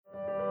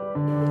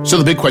So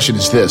the big question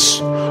is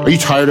this. Are you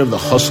tired of the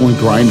hustle and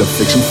grind of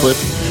fix and flip?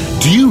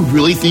 Do you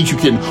really think you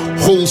can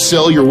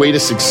wholesale your way to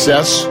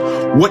success?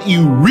 What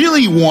you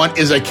really want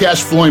is a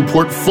cash flowing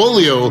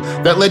portfolio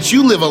that lets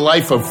you live a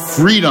life of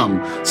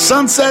freedom,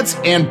 sunsets,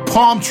 and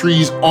palm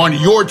trees on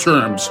your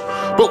terms.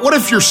 But what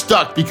if you're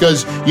stuck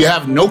because you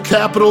have no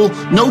capital,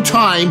 no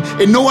time,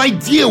 and no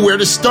idea where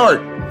to start?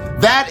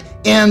 That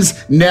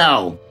ends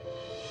now.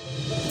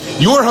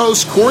 Your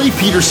host, Corey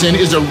Peterson,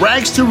 is a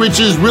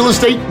rags-to-riches real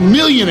estate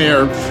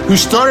millionaire who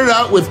started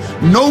out with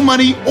no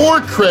money or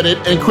credit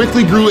and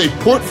quickly grew a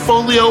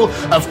portfolio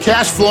of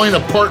cash-flowing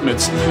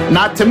apartments.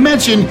 Not to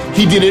mention,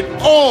 he did it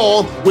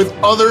all with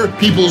other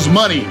people's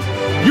money.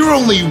 You're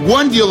only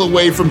one deal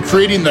away from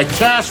creating the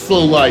cash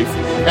flow life,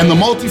 and the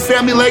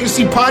Multifamily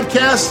Legacy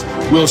Podcast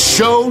will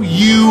show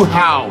you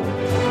how.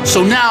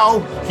 So now,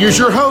 here's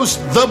your host,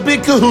 the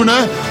Big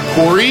Kahuna,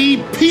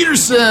 Corey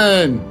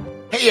Peterson.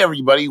 Hey,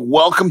 everybody.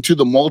 Welcome to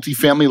the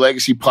Multifamily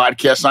Legacy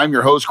Podcast. I'm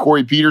your host,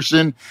 Corey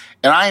Peterson,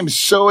 and I am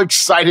so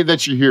excited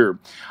that you're here.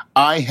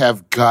 I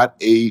have got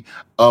an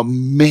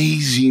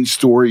amazing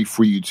story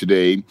for you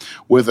today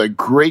with a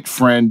great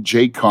friend,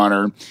 Jay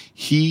Connor.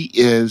 He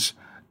is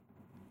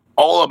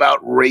all about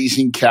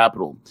raising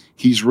capital.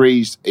 He's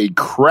raised a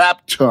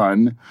crap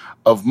ton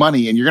of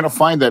money, and you're going to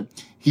find that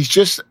he's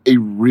just a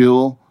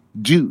real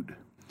dude.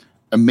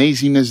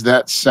 Amazing as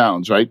that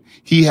sounds, right?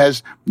 He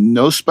has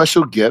no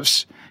special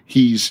gifts.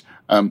 He's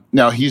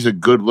he's a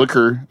good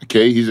looker,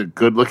 okay? He's a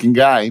good-looking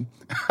guy.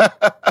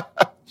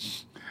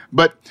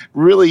 But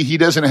really, he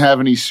doesn't have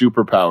any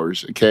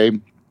superpowers, okay?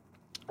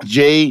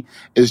 Jay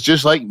is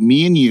just like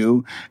me and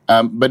you,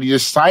 but he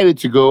decided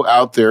to go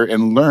out there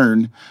and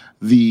learn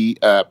the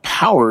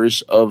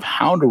powers of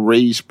how to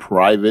raise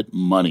private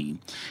money.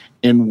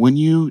 And when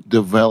you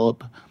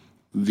develop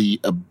the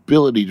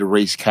ability to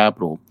raise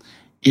capital,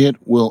 it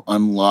will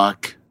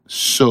unlock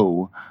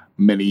so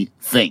many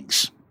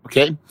things,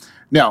 okay?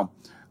 Now,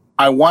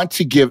 I want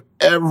to give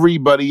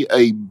everybody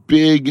a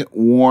big,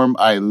 warm,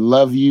 I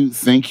love you.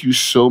 Thank you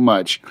so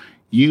much.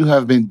 You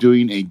have been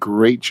doing a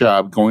great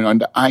job going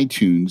onto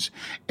iTunes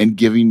and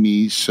giving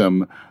me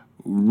some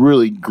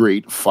really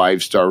great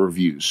 5-star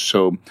reviews.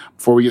 So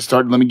before we get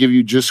started, let me give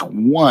you just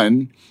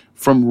one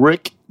from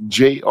Rick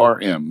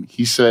JRM.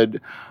 He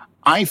said,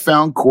 I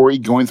found Corey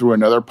going through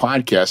another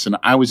podcast, and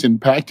I was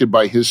impacted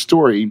by his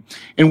story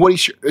and what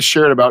he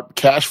shared about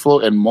cash flow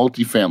and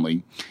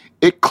multifamily.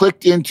 It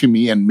clicked into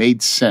me and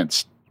made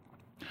sense.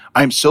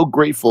 I'm so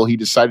grateful he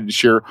decided to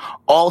share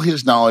all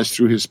his knowledge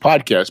through his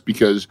podcast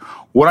because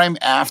what I'm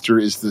after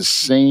is the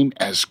same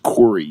as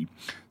Corey.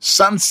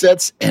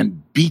 Sunsets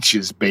and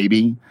beaches,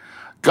 baby.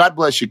 God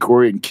bless you,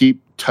 Corey, and keep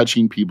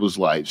touching people's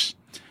lives.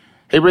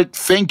 Hey, Rick,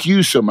 thank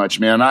you so much,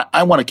 man.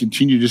 I want to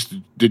continue just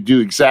to do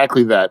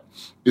exactly that,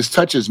 is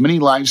touch as many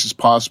lives as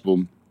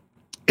possible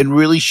and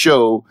really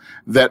show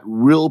that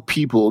real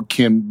people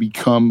can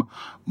become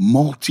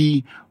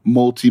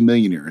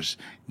multi-millionaires,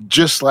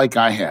 just like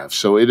I have.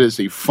 So it is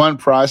a fun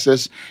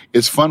process.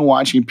 It's fun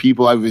watching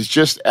people. I was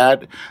just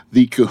at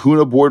the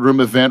Kahuna Boardroom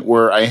event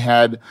where I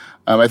had,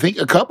 I think,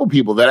 a couple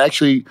people that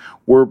actually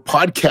were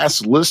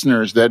podcast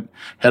listeners that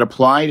had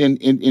applied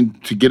in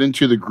to get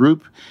into the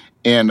group,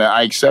 and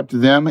I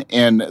accepted them,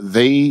 and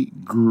they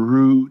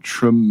grew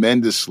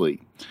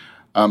tremendously.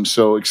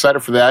 So excited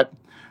for that.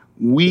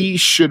 We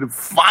should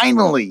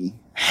finally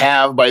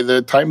have, by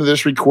the time of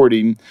this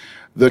recording,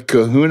 the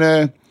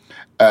Kahuna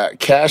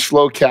cash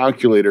flow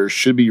calculator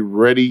should be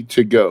ready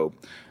to go.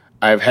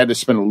 I've had to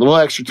spend a little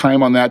extra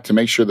time on that to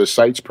make sure the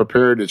site's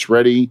prepared, it's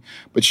ready.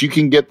 But you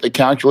can get the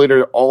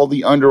calculator, all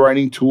the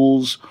underwriting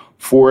tools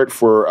for it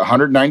for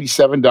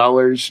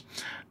 $197.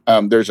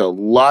 There's a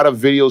lot of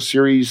video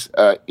series,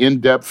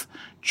 in-depth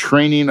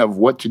training of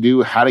what to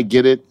do, how to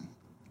get it,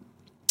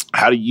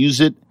 how to use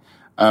it.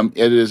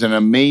 It is an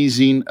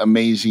amazing,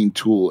 amazing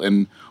tool.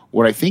 And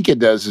what I think it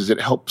does is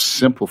it helps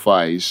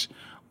simplifies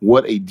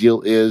what a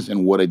deal is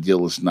and what a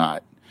deal is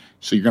not.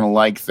 So you're going to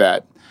like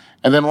that.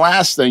 And then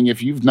last thing,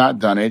 if you've not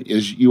done it,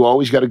 is you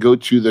always got to go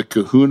to the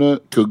Kahuna,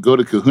 go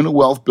to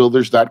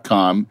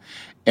kahunawealthbuilders.com.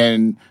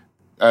 And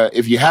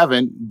if you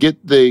haven't,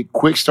 get the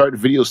Quick Start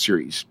video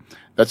series.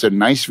 That's a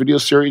nice video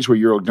series where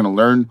you're going to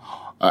learn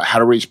how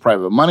to raise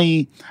private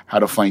money, how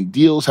to find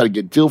deals, how to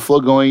get deal flow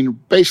going,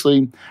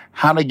 basically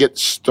how to get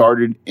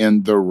started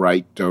in the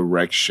right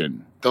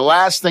direction. The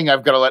last thing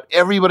I've got to let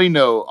everybody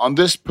know on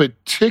this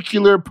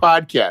particular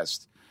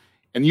podcast,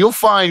 and you'll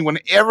find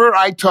whenever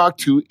I talk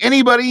to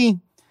anybody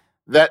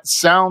that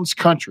sounds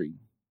country,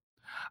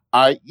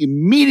 I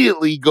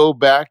immediately go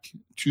back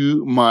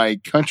to my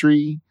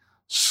country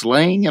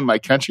slang and my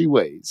country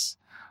ways.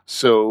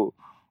 So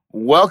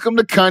welcome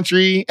to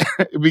country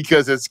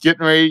because it's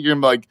getting ready. You're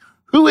like,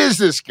 who is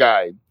this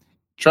guy?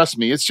 Trust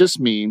me, it's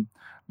just me,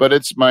 but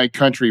it's my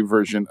country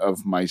version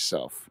of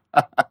myself.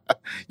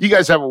 You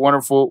guys have a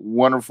wonderful,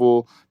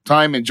 wonderful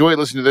time. Enjoy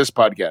listening to this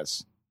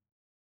podcast.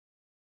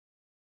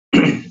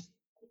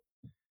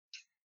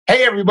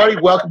 Hey, everybody.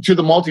 Welcome to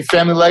the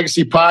Multifamily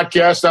Legacy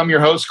Podcast. I'm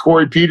your host,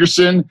 Corey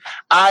Peterson.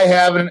 I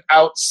have an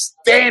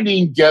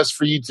outstanding guest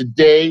for you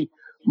today,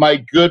 my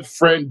good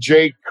friend,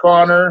 Jay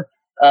Conner.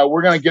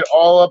 We're going to get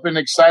all up and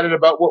excited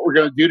about what we're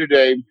going to do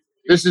today.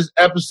 This is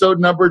episode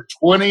number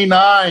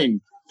 29.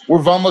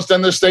 We've almost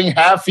done this thing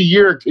half a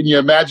year. Can you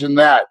imagine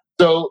that?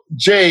 So,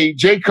 Jay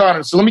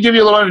Conner. So let me give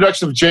you a little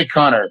introduction of Jay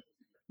Conner.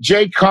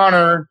 Jay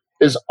Conner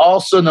is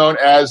also known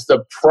as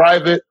the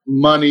Private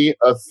Money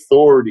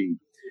Authority.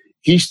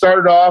 He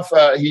started off,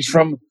 he's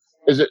from,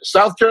 is it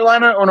South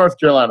Carolina or North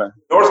Carolina?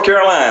 North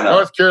Carolina.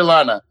 North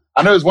Carolina.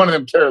 I know it's one of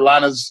them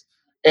Carolinas.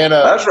 And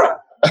that's right.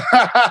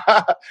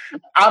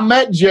 I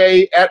met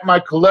Jay at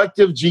my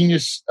Collective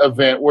Genius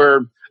event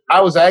where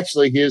I was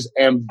actually his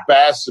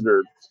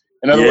ambassador.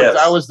 In other words,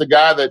 I was the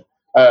guy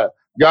that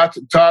got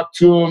to talk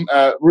to him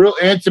real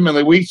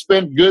intimately. We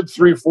spent good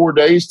 3 or 4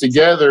 days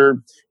together,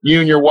 you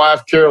and your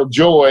wife, Carol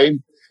Joy,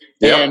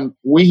 and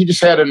we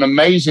just had an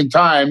amazing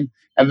time.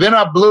 And then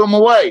I blew him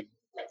away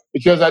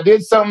because I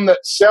did something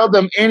that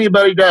seldom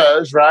anybody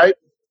does, right?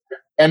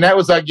 And that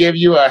was I gave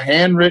you a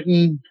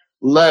handwritten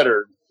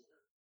letter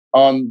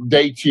on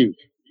day 2.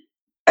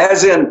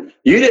 As in,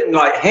 you didn't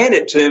like hand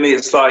it to me.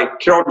 It's like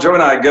Carol Joy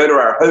and I go to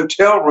our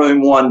hotel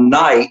room one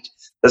night,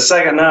 the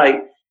second night,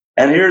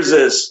 and here's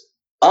this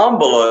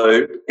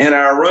envelope in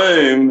our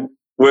room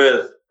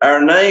with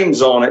our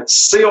names on it,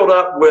 sealed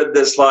up with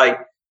this like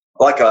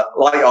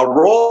a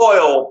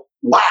royal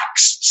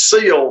wax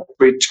seal.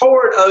 We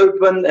tore it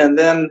open, and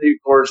then, of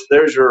course,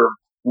 there's your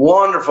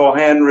wonderful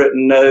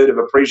handwritten note of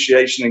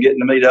appreciation and getting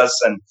to meet us.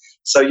 And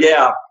so,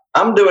 yeah,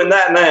 I'm doing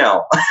that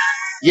now.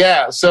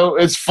 Yeah, so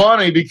it's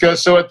funny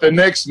because at the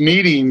next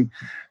meeting,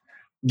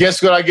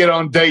 guess what I get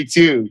on day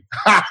 2?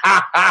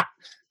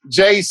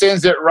 Jay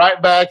sends it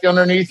right back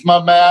underneath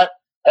my mat,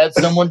 had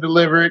someone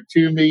deliver it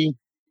to me.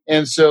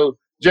 And so,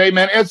 Jay,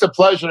 man, it's a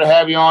pleasure to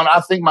have you on.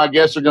 I think my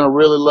guests are going to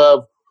really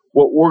love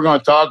what we're going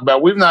to talk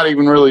about. We've not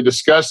even really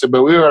discussed it,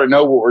 but we already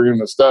know what we're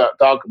going to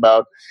talk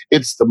about.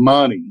 It's the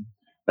money.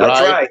 That's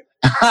right.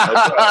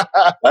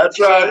 That's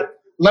right.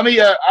 Let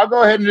me, I'll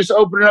go ahead and just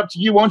open it up to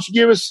you. Why don't you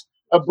give us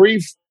a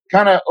brief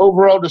kind of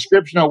overall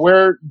description of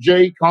where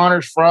Jay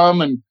Conner's from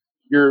and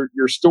your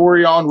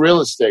story on real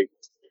estate?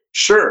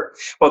 Sure.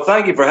 Well,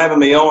 thank you for having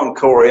me on,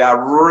 Corey. I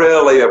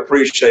really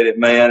appreciate it,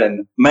 man.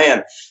 And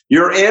man,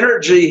 your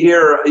energy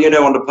here,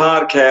 on the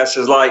podcast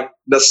is like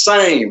the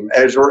same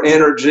as your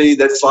energy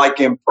that's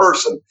like in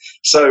person.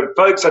 So,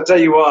 folks, I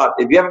tell you what,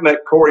 if you haven't met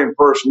Corey in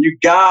person, you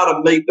got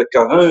to meet the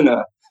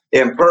Kahuna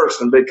in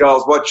person,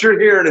 because what you're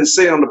hearing and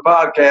seeing on the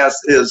podcast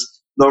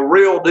is the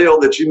real deal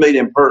that you meet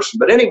in person.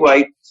 But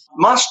anyway,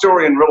 my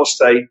story in real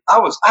estate,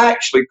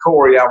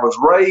 Corey, I was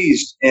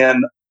raised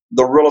in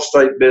the real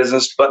estate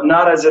business, but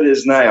not as it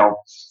is now.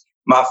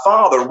 My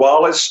father,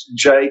 Wallace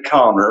J.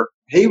 Conner,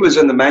 he was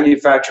in the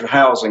manufactured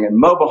housing and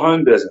mobile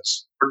home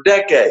business for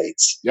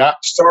decades. Yeah.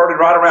 Started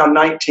right around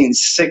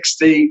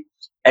 1960.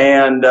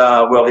 And,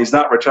 he's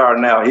not retired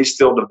now. He's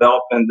still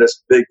developing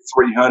this big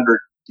 300,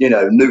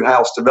 new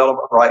house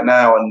development right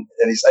now. And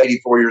he's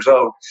 84 years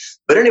old.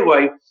 But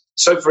anyway,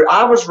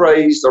 I was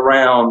raised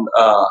around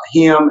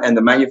him and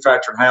the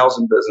manufactured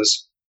housing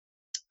business,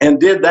 and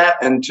did that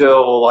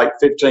until like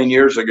 15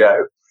 years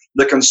ago.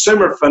 The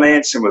consumer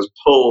financing was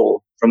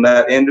pulled from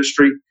that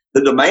industry.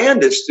 The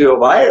demand is still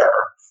there,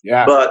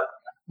 but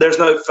there's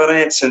no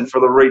financing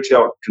for the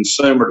retail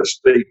consumer to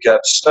speak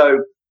of.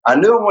 So I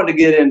knew I wanted to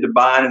get into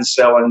buying and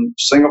selling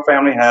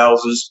single-family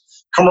houses,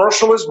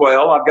 commercial as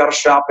well. I've got a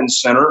shopping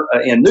center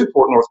in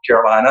Newport, North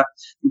Carolina,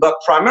 but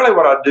primarily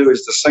what I do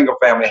is the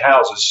single-family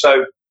houses.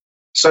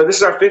 So this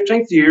is our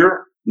 15th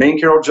year. Me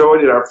and Carol Joy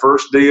did our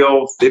first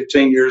deal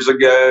 15 years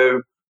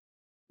ago,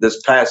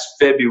 this past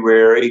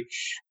February.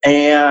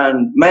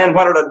 And man,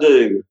 what did I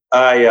do?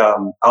 I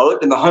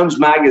looked in the Homes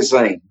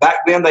magazine. Back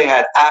then they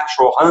had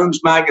actual Homes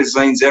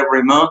magazines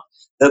every month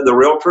that the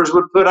realtors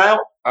would put out.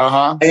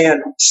 Uh-huh.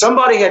 And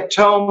somebody had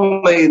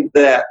told me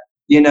that,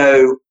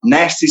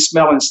 nasty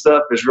smelling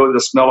stuff is really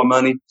the smell of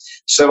money.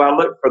 So I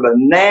looked for the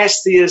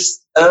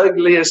nastiest,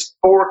 ugliest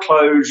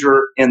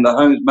foreclosure in the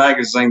Homes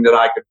magazine that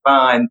I could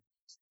find.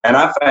 And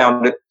I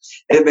found it.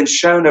 It had been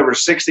shown over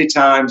 60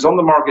 times, on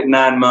the market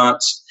 9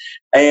 months.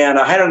 And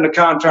I had it under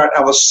contract.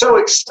 I was so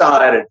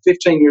excited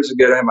 15 years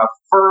ago to have my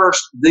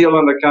first deal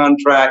under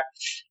contract.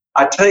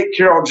 I take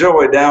Carol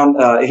Joy down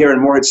here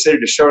in Morehead City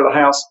to show her the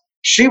house.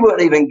 She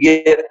wouldn't even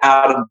get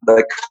out of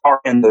the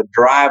car in the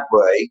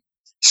driveway.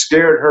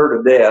 Scared her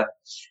to death.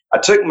 I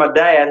took my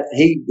dad.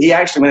 He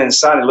actually went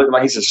inside and looked at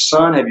me. He said,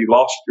 "Son, have you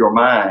lost your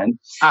mind?"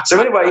 So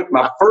anyway,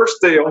 my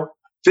first deal,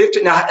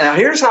 15. Now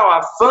here's how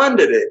I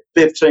funded it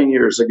 15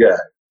 years ago.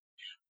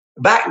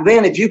 Back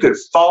then, if you could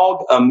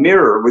fog a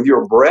mirror with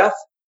your breath,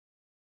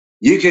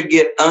 you could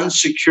get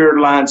unsecured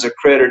lines of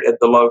credit at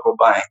the local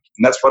bank.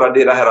 And that's what I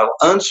did. I had an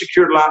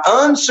unsecured line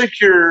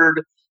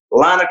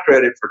of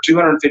credit for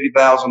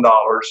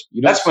 $250,000.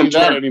 You don't see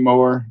that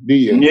anymore, do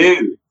you? No.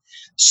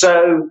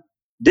 So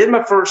Did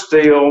my first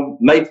deal,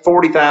 made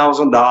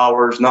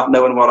 $40,000, not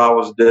knowing what I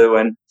was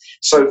doing.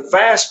 So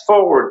fast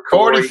forward,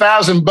 Corey,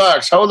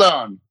 $40,000. Hold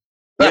on.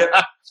 Yep.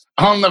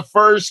 On the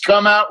first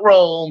come out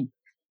roll,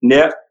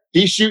 Yep.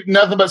 he's shooting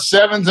nothing but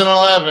 7s and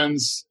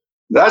 11s.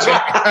 That's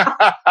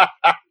right.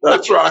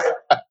 That's right.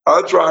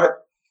 That's right.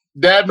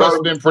 Dad must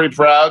have been pretty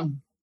proud.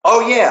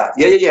 Oh yeah.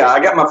 I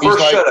got my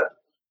first setup.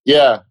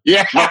 Yeah.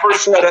 My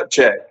first setup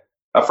check.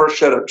 But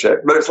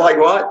it's like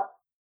what?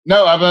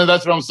 No, I mean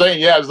that's what I'm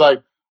saying. Yeah, it's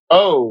like,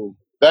 oh,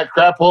 that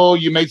crap hole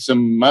you made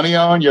some money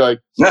on. You're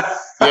like,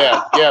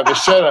 yeah, the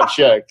setup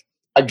check.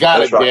 I got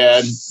That's it, right.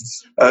 Dad.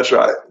 That's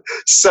right.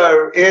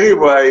 So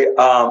anyway,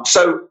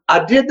 so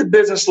I did the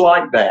business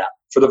like that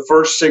for the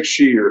first 6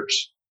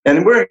 years.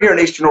 And we're here in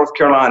Eastern North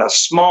Carolina, a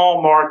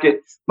small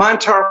market. My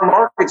entire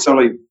market's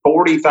only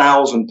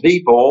 40,000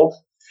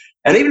 people.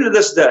 And even to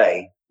this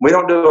day, we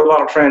don't do a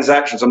lot of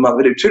transactions a month.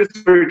 We do 2 to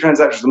 3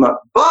 transactions a month.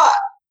 But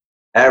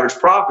average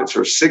profits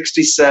are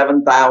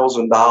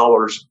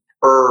 $67,000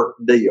 per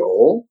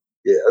deal.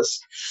 Yes.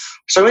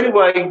 So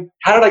anyway,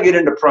 how did I get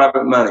into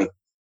private money?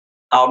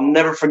 I'll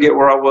never forget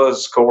where I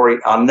was, Corey.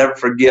 I'll never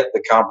forget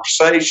the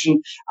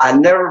conversation. I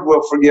never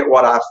will forget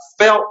what I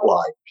felt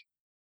like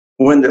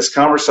when this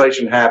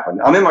conversation happened.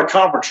 I'm in my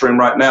conference room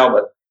right now,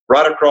 but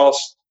right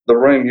across the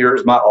room here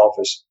is my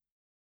office.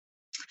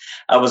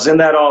 I was in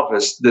that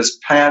office this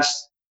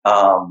past, it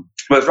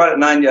was right at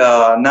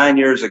 9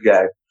 years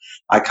ago.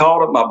 I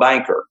called up my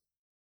banker,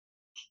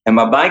 and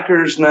my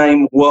banker's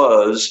name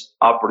was,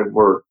 operative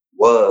word,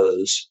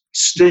 was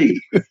Steve.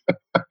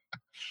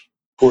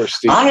 Poor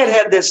Steve. I'd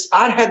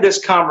had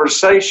this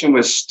conversation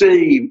with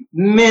Steve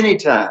many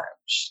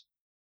times.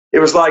 It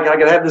was like I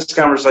could have this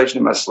conversation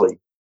in my sleep.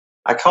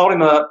 I called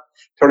him up,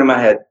 told him I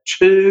had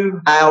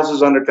 2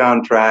 houses under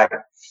contract,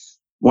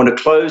 wanted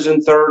to close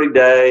in 30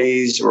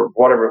 days or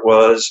whatever it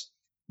was.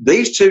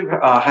 These 2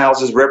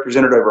 houses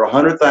represented over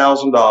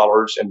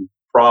 $100,000 in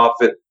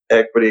profit,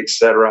 equity,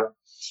 etc.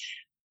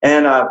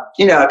 And, I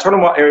told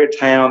him what area of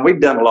town. We've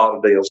done a lot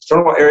of deals. Told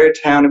him what area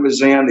of town it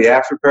was in, the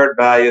after repaired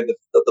value,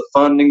 the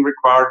funding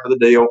required for the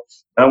deal.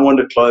 And I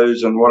wanted to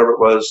close in whatever it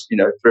was, 3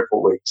 or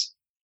 4 weeks.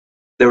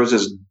 There was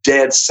this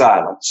dead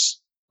silence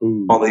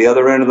on the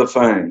other end of the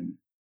phone,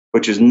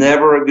 which is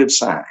never a good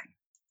sign.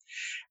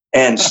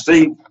 And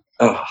Steve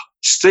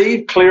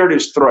cleared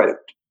his throat.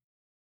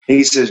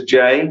 He says,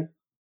 Jay,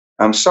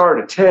 I'm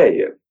sorry to tell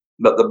you,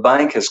 but the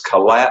bank has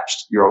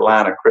collapsed your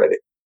line of credit.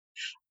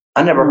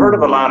 I never heard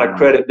of a line of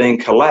credit being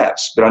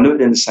collapsed, but I knew it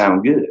didn't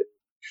sound good.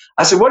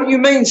 I said, what do you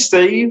mean,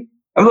 Steve?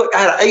 And look, I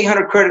had an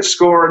 800 credit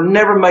score,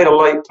 never made a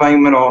late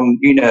payment on,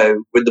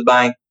 with the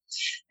bank.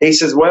 He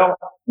says, well,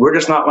 we're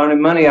just not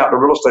loaning money out to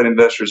real estate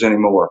investors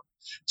anymore.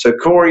 So,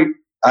 Corey,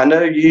 I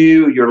know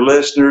your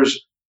listeners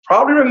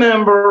probably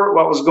remember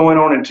what was going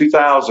on in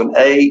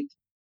 2008,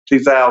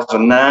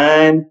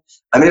 2009.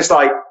 I mean, it's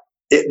like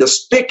the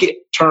spigot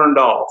turned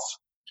off.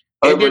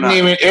 It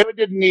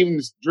didn't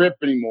even drip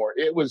anymore.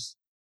 It was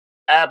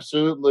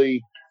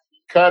absolutely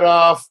cut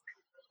off.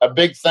 A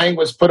big thing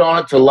was put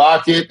on it to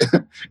lock it.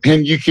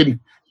 And you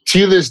can,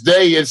 to this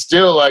day, it's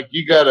still like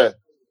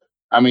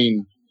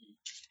I'm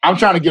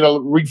trying to get a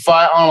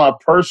refi on my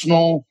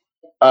personal,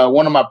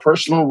 one of my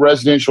personal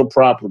residential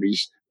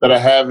properties that I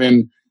have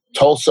in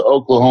Tulsa,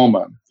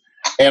 Oklahoma.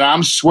 And I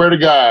swear to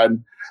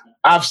God,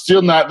 I've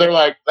still not, they're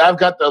like, I've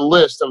got the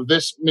list of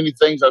this many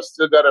things I've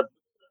still got to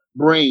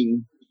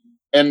bring.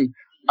 And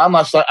I'm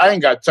like, I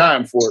ain't got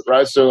time for it,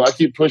 right? So I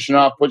keep pushing it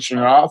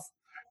off.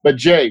 But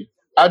Jay,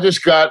 I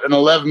just got an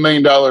 $11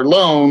 million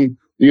loan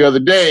the other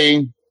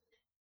day,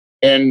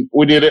 and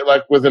we did it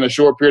like within a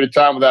short period of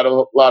time without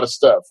a lot of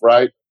stuff,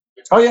 right?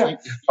 Oh, yeah.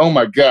 Oh,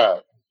 my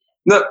God.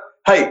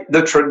 Hey,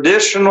 the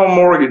traditional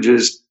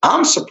mortgages,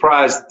 I'm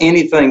surprised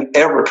anything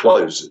ever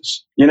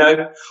closes.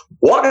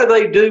 What do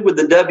they do with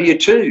the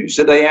W-2s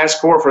that they ask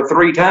for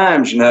 3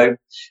 times,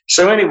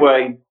 So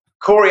anyway,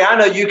 Corey, I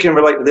know you can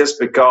relate to this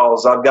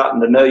because I've gotten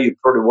to know you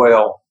pretty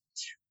well,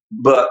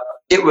 but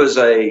it was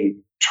a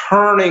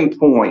turning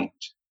point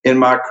in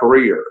my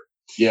career.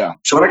 Yeah.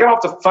 So when I got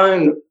off the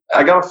phone,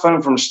 a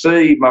phone from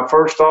Steve. My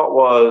first thought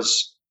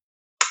was,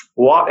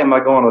 what am I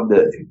going to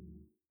do?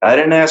 I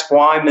didn't ask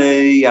why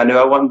me. I knew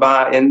I wasn't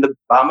by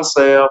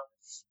myself,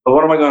 but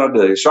what am I going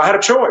to do? So I had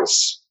a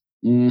choice.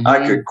 Mm-hmm.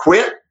 I could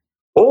quit,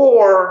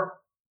 or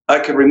I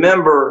could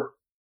remember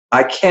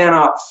I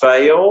cannot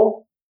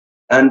fail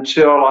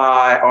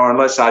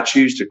unless I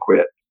choose to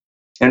quit.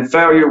 And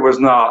failure was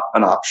not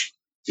an option.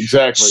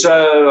 Exactly.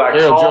 So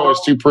Sarah Joy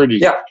is too pretty.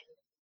 Yeah.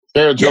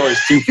 Sarah Joy is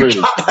too pretty.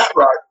 You got that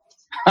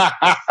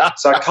right.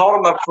 So I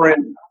called up my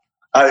friend.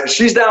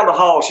 She's down the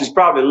hall. She's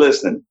probably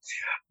listening.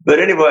 But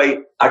anyway,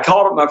 I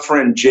called up my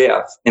friend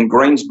Jeff in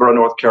Greensboro,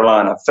 North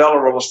Carolina, a fellow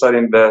real estate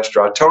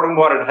investor. I told him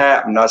what had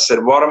happened. I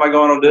said, what am I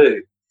going to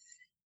do?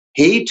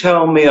 He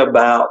told me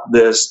about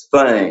this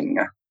thing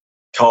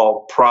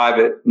called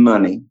private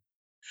money.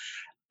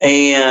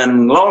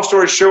 And long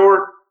story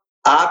short,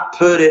 I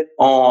put it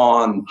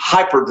on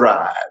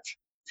hyperdrive.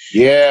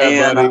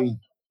 Yeah, buddy.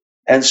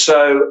 And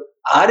so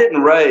I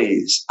didn't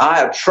raise.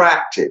 I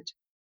attracted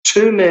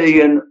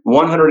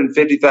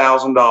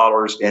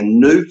 $2,150,000 in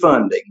new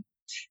funding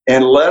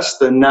in less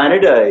than 90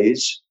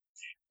 days.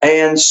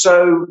 And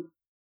so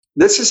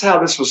this is how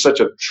this was such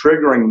a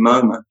triggering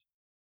moment.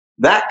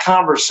 That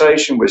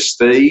conversation with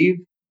Steve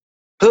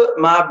put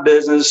my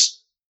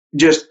business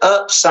just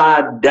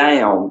upside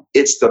down.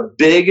 It's the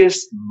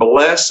biggest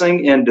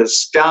blessing in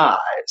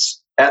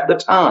disguise at the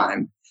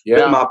time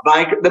that my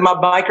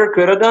banker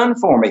could have done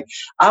for me.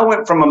 I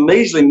went from a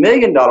measly $1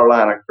 million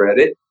line of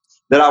credit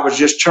that I was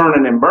just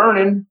churning and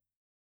burning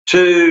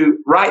to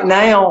right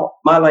now,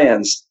 my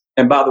lands.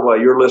 And by the way,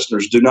 your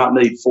listeners do not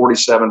need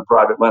 47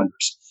 private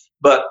lenders,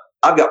 but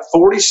I've got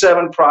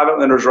 47 private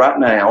lenders right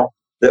now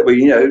that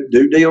we,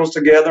 do deals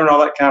together and all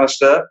that kind of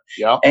stuff.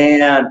 Yeah.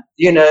 And,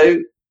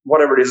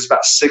 whatever it is,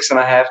 about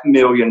 $6.5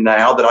 million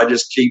now that I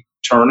just keep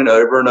turning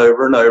over and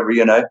over and over,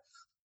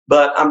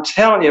 But I'm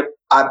telling you,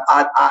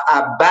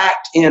 I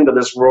backed into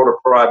this world of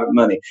private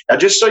money. Now,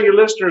 just so your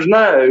listeners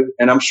know,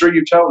 and I'm sure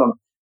you told them,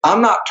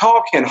 I'm not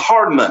talking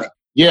hard money.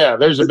 Yeah,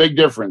 there's a big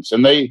difference.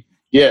 And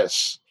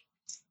yes.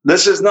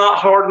 This is not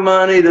hard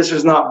money. This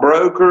is not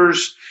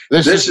brokers.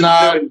 This is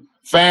not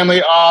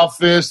family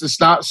office. It's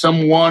not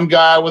some one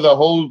guy with a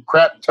whole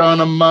crap ton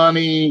of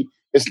money.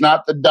 It's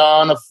not the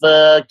Don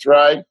effect,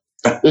 right?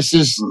 This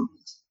is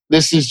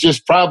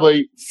just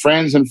probably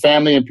friends and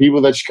family and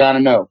people that you kind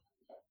of know.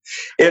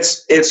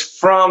 It's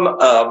from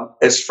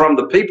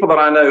the people that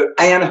I know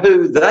and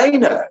who they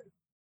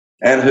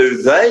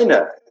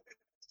know.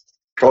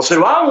 Because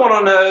who I want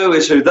to know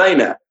is who they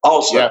know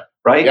also,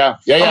 right? Yeah.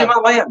 I mean,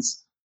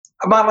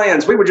 my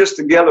lands, we were just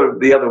together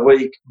the other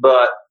week,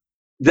 but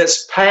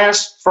this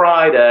past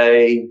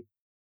Friday,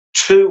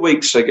 2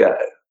 weeks ago,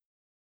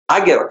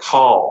 I get a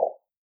call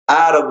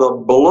out of the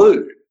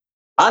blue.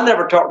 I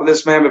never talked to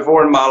this man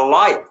before in my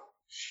life.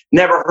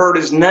 Never heard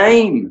his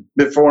name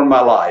before in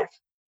my life.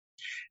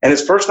 And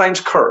his first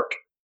name's Kirk.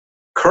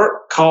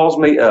 Kirk calls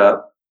me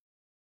up,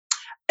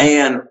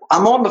 and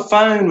I'm on the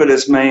phone with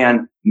this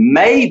man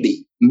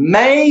maybe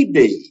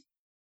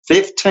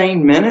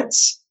 15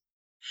 minutes.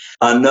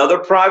 Another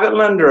private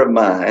lender of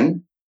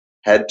mine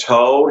had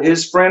told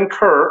his friend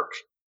Kirk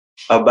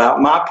about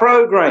my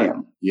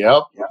program.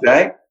 Yep.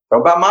 Okay?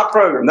 About my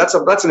program.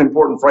 That's an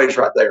important phrase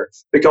right there,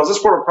 because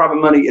this world of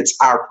private money, it's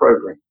our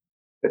program.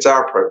 It's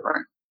our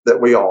program that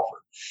we offer.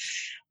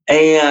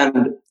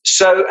 And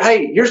so,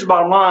 hey, here's the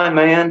bottom line,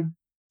 man.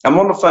 I'm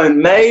on the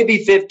phone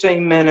maybe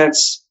 15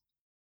 minutes.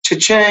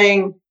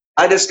 Cha-ching.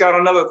 I just got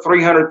another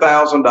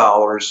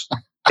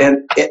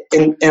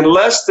 $300,000 in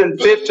less than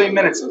 15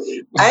 minutes.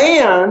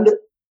 And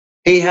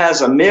he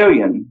has $1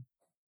 million,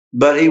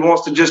 but he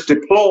wants to just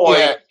deploy.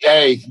 Yeah,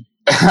 hey.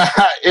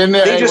 In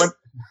there,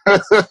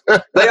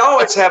 they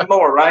always have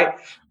more, right?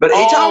 But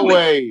he told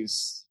me,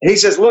 he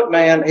says, look,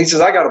 man, he says,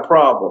 I got a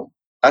problem.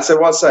 I said,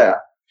 what's that?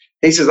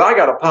 He says, I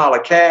got a pile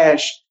of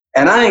cash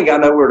and I ain't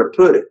got nowhere to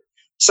put it.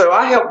 So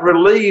I helped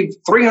relieve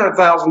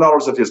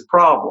 $300,000 of his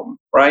problem,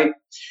 right?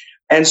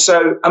 And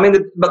so, I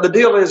mean, but the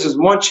deal is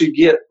once you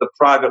get the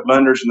private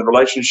lenders in the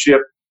relationship,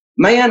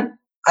 man,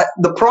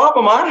 the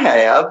problem I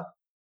have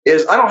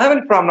is I don't have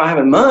any problem not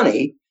having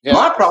money. Yeah,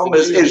 my problem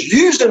is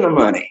using the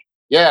money.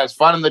 Yeah, it's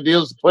finding the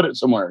deals to put it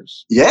somewhere.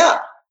 Yeah.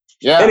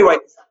 Anyway,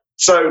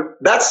 so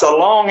that's a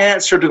long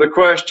answer to the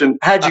question,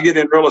 how'd you get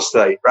in real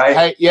estate,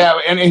 right?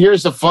 And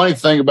here's the funny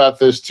thing about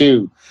this,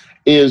 too,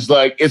 is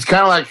like it's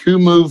kind of like who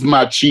moved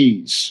my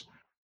cheese.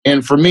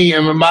 And for me,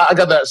 I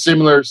got that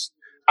similar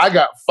 – I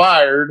got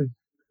fired,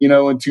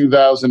 in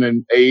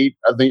 2008,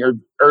 I think, or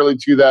early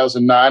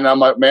 2009. And I'm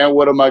like, man,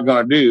 what am I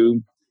going to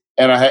do?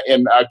 And I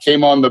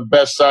came on the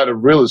best side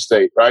of real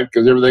estate, right,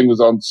 because everything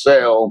was on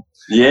sale.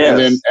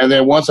 Yes. And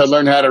then once I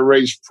learned how to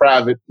raise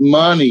private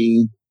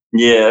money,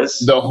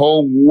 yes, the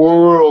whole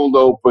world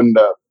opened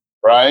up,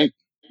 right?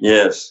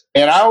 Yes.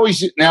 And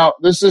now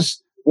this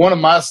is one of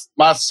my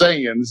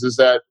sayings is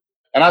that,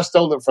 and I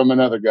stole it from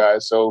another guy.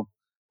 So,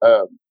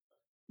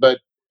 but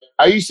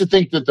I used to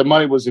think that the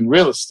money was in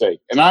real estate,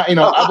 and I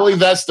believe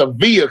that's the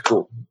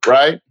vehicle,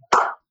 right?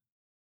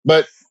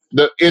 But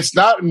it's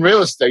not in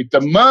real estate.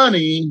 The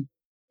money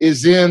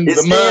is in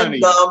the money.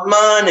 The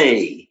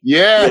money.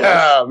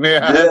 Yeah,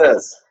 man.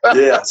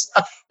 Yes.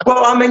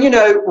 Well, I mean,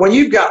 when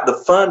you've got the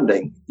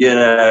funding,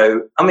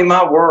 my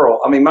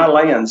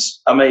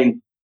lands,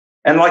 and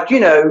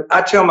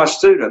I tell my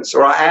students,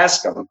 or I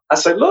ask them, I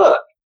say, look,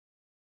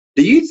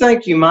 do you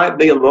think you might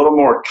be a little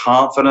more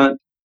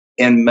confident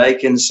in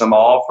making some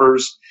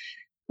offers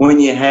when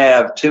you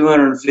have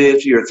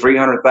 $250,000 or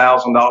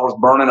 $300,000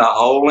 burning a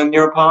hole in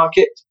your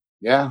pocket?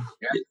 Yeah.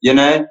 And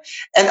I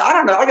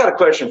don't know. I got a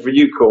question for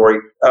you, Corey.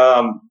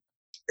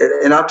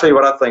 And I'll tell you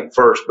what I think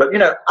first. But,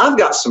 I've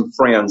got some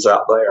friends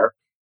out there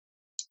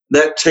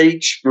that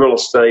teach real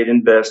estate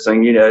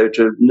investing,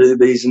 to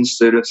newbies and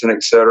students and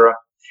et cetera.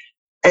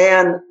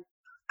 And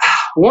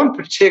one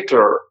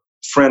particular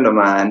friend of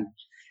mine,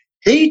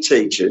 he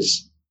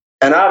teaches,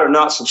 and I do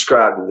not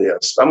subscribe to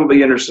this. I'm going to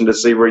be interested to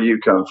see where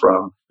you come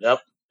from. Yep.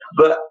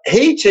 But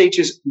he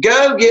teaches,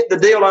 go get the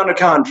deal under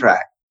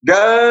contract.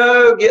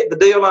 Go get the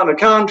deal under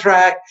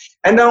contract,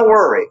 and don't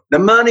worry, the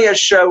money will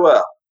show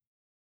up.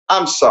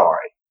 I'm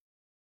sorry.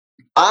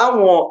 I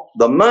want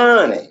the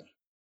money,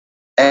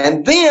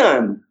 and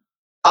then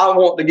I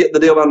want to get the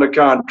deal under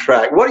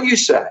contract. What do you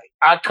say?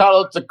 I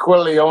call it the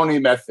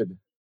Corleone method.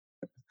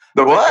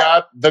 The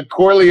what? The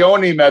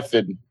Corleone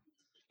method.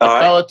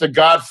 I call it the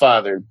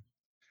Godfather.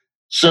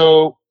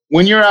 So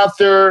when you're out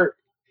there,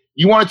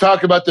 you want to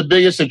talk about the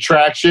biggest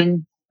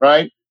attraction,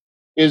 right?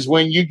 Is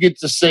when you get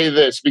to say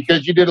this,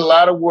 because you did a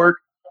lot of work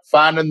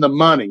finding the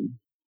money,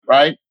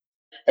 right?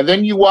 And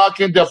then you walk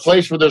into a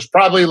place where there's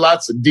probably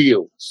lots of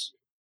deals.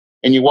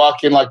 And you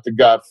walk in like the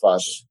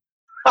Godfather.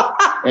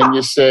 And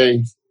you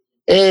say,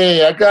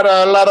 hey, I got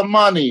a lot of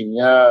money.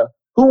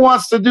 Who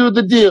wants to do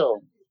the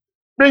deal?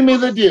 Bring me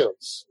the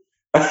deals.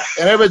 And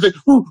everybody's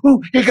like,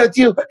 ooh, you got a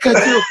deal,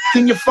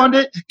 Can you fund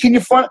it?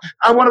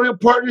 I want to be a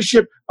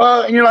partnership.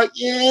 And you're like,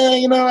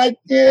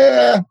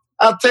 yeah,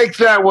 I'll take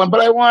that one.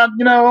 But I want,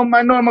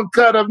 my normal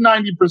cut of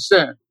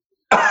 90%.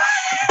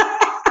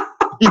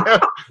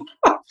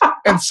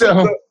 And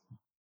so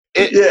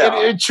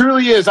it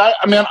truly is.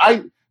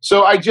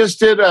 So I just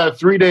did a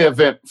 3-day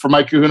event for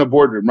my Kahuna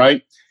boardroom,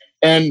 right?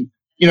 And,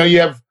 you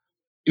have,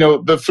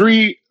 the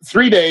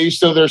three days.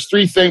 So there's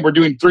 3 things. We're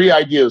doing 3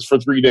 ideas for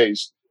 3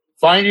 days.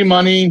 Finding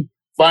money,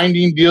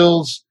 finding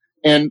deals,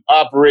 and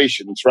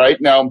operations,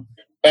 right? Now,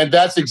 and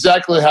that's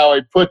exactly how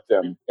I put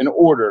them in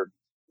order.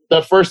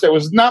 The first thing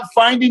was not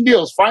finding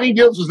deals. Finding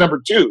deals was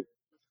number 2.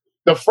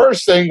 The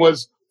first thing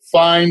was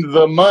find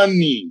the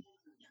money.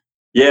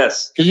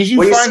 Yes. Because if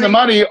you find the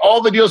money,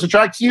 all the deals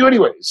attract to you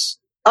anyways.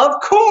 Of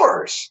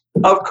course.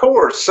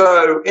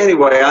 So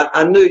anyway,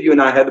 I knew you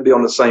and I had to be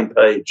on the same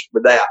page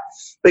with that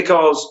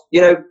because,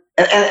 and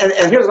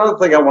here's another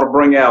thing I want to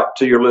bring out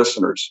to your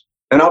listeners.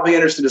 And I'll be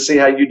interested to see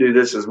how you do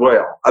this as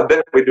well. I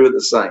bet we do it the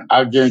same.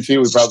 I guarantee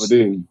we probably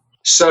do.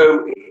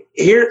 So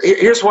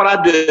here's what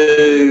I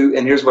do,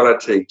 and here's what I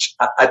teach.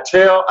 I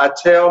tell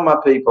my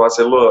people, I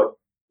say, look,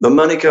 the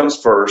money comes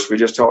first. We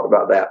just talked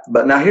about that.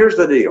 But now here's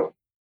the deal.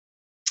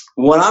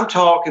 When I'm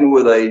talking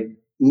with a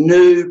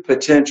new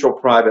potential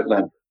private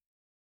lender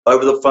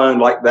over the phone,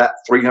 like that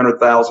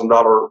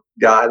 $300,000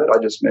 guy that I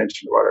just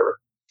mentioned or whatever.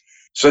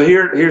 So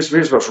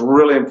here's what's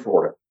really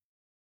important.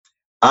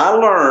 I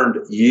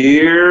learned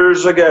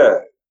years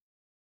ago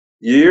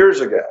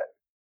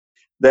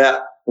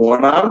that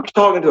when I'm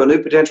talking to a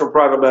new potential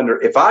private lender,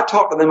 if I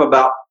talk to them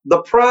about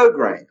the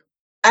program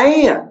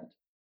and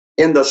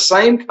in the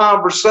same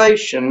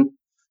conversation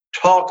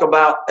talk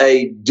about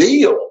a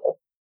deal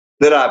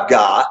that I've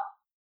got,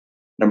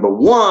 number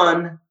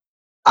one,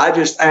 I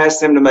just ask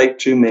them to make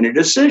too many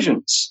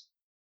decisions.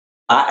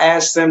 I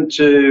ask them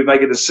to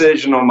make a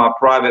decision on my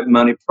private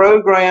money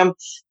program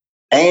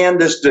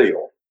and this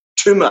deal.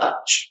 Too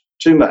much.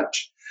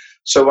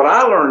 So what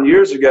I learned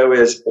years ago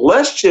is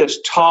let's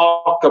just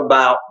talk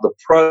about the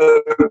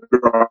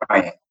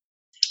program.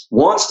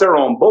 Once they're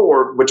on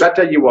board, which I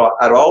tell you what,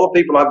 out of all the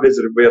people I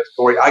visited with,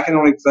 Corey, I can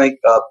only think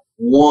of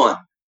one.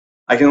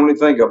 I can only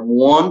think of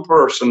one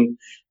person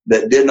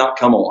that did not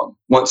come on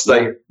once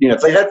they,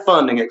 if they had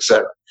funding, et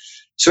cetera.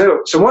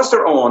 So once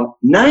they're on,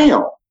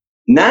 now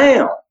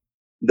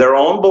they're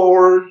on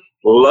board,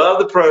 love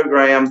the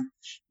program.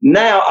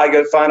 Now I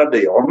go find a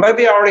deal, or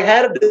maybe I already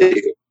had a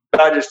deal,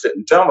 but I just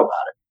didn't tell them about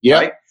it. Yeah.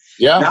 Right?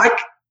 Yeah. Now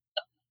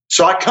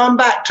so I come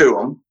back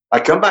to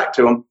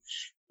them.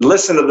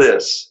 Listen to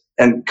this.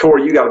 And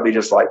Corey, you got to be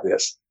just like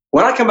this.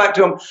 When I come back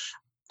to them,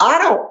 I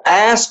don't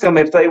ask them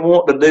if they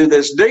want to do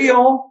this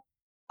deal.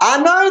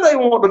 I know they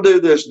want to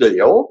do this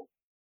deal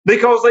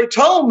because they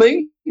told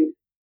me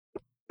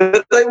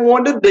that they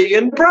wanted to be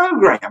in the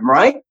program,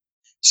 right?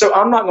 So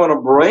I'm not going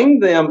to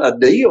bring them a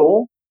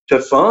deal to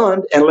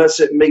fund unless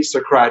it meets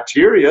the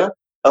criteria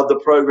of the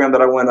program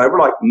that I went over,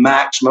 like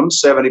maximum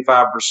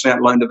 75%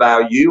 loan to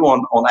value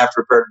on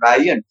after repaired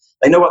value. And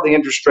they know what the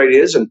interest rate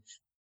is and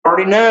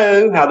already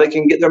know how they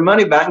can get their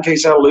money back in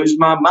case I lose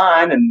my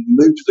mind and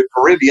move to the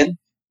Caribbean.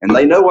 And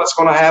they know what's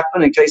going to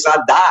happen in case I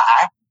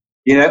die.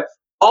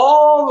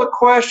 All the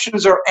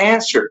questions are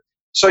answered.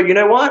 So you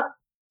know what?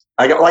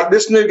 I got like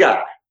this new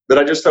guy that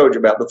I just told you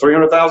about, the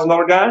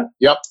 $300,000 guy.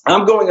 Yep.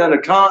 I'm going under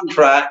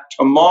contract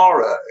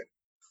tomorrow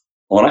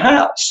on a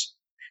house.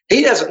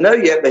 He doesn't know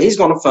yet, but he's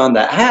going to fund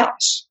that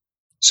house.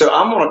 So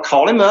I'm going to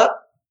call him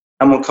up.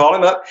 And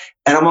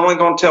I'm only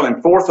going to tell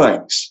him 4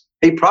 things.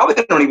 He probably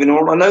don't even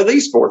want to know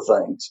these 4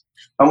 things.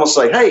 I'm going to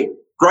say, hey,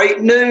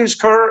 great news,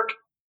 Kirk.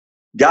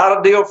 Got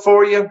a deal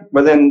for you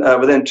within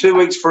 2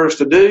 weeks for us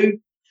to do.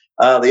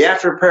 The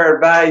after repaired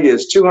value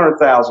is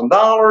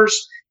 $200,000,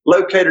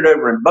 located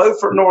over in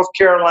Beaufort, North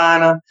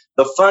Carolina.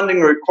 The funding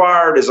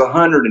required is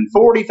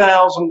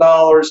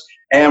 $140,000,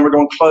 and we're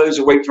going to close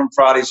a week from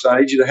Friday. So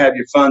I need you to have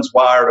your funds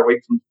wired a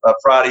week from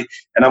Friday,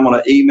 and I'm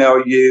going to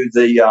email you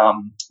the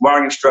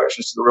wiring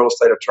instructions to the real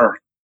estate attorney.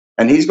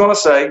 And he's going to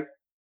say,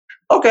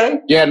 okay.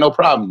 Yeah, no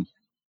problem.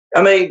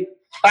 I mean,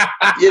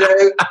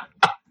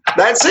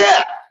 that's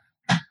it.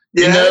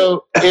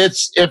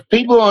 It's if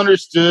people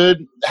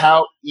understood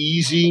how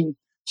easy.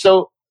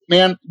 So,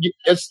 man,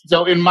 it's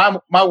so in my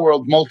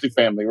world,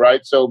 multifamily,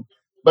 right? So,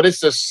 but it's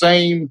the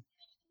same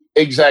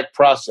exact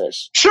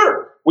process.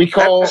 Sure.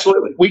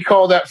 Absolutely. We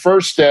call that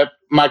first step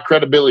my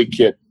credibility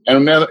kit.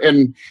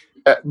 And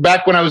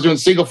back when I was doing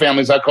single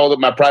families, I called it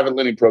my private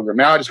lending program.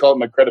 Now I just call it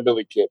my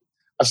credibility kit.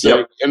 I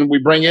say, and we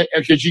bring it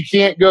because you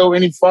can't go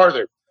any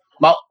farther.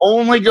 My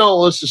only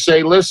goal is to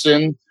say,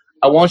 listen,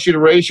 I want you to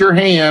raise your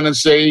hand and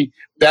say,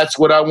 that's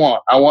what I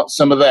want. I want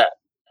some of that.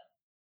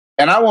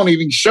 And I won't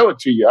even show it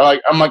to you.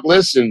 I'm like,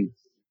 listen,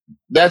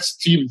 that's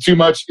too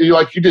much.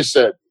 Like you just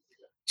said,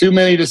 too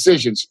many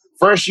decisions.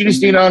 First, you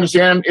just need to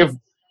understand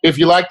if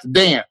you like to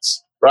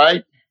dance,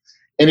 right?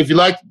 And if you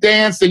like to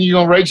dance, then you're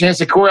going to raise your hand and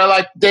say, Corey, I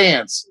like to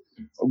dance.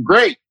 Well,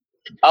 great.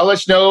 I'll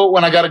let you know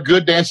when I got a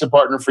good dancing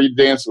partner for you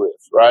to dance with,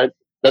 right?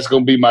 That's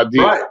going to be my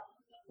deal,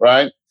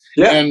 right?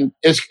 Yeah.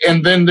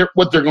 And then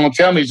what they're going to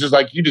tell me is just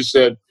like you just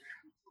said,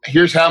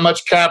 here's how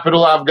much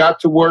capital I've got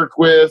to work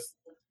with.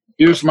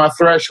 Here's my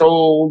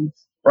threshold,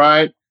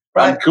 right?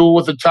 I'm cool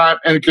with the time.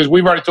 And because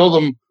we've already told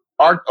them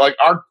our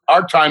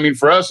timing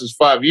for us is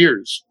 5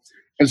 years.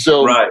 And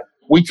so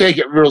we take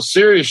it real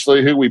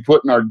seriously who we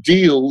put in our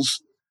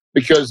deals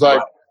because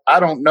I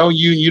don't know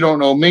you and you don't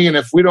know me. And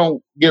if we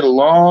don't get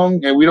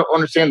along and we don't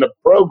understand the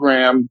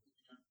program,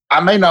 I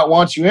may not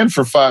want you in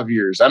for 5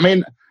 years. I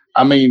mean,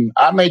 I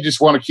may just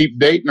want to keep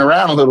dating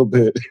around a little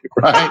bit,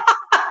 right?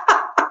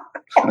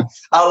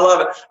 I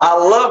love it. I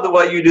love the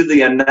way you do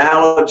the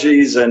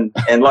analogies and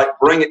like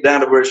bring it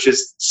down to where it's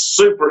just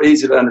super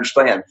easy to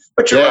understand.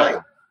 But you're right.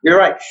 You're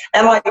right.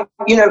 And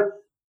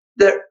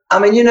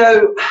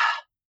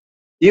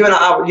you and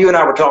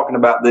I were talking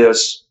about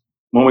this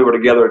when we were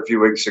together a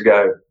few weeks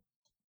ago.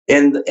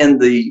 In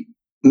the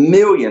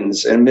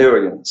millions and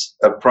millions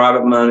of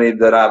private money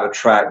that I've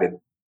attracted,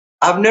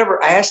 I've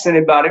never asked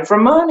anybody for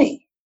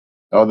money.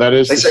 Oh, that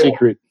is the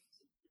secret.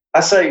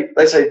 They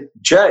say,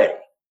 Jay,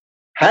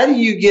 how do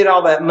you get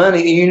all that money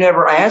and you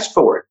never ask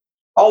for it?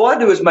 All I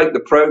do is make the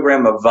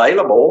program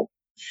available.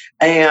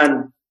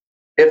 And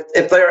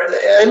if they're,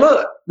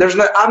 look,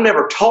 I've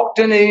never talked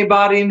to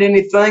anybody into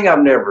anything. I've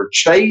never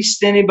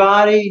chased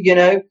anybody,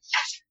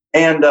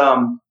 And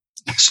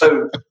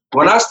so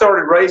when I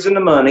started raising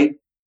the money,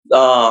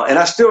 and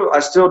I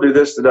still do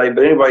this today,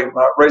 but anyway,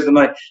 when I raised the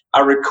money,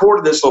 I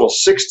recorded this little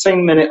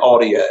 16-minute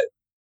audio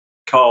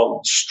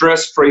called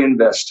Stress-Free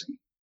Investing,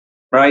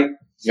 right?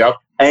 Yep.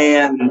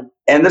 And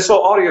this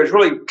little audio is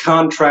really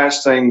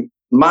contrasting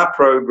my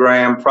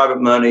program,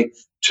 private money,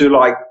 to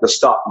like the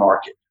stock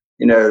market,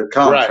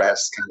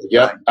 contrast kind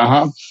of thing.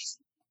 Uh-huh.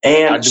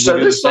 And so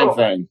this same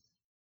thing.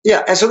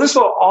 Yeah. And so this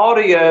little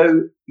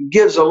audio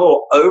gives a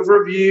little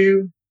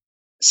overview,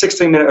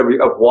 16-minute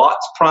overview of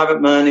what's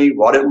private money,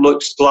 what it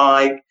looks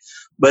like,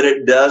 but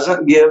it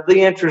doesn't give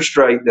the interest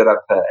rate that I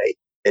pay.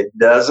 It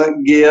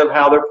doesn't give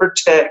how they're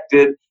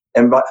protected.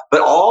 But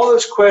all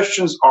those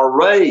questions are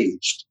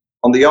raised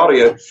on the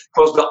audio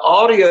because the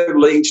audio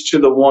leads to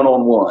the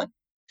one-on-one.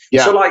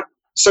 Yeah.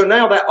 So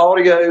now that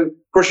audio, of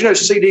course,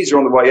 CDs are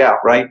on the way out,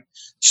 right?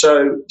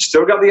 So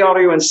still got the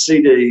audio and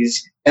CDs.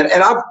 And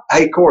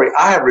hey, Corey,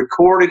 I have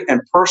recorded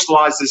and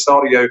personalized this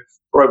audio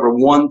for over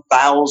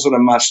 1,000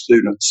 of my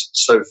students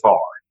so far.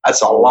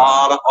 That's a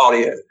lot of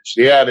audios.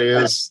 Yeah, it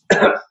is.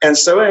 And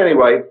so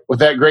anyway. With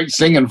that great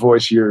singing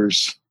voice of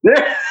yours.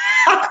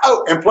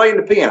 Oh, and playing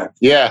the piano.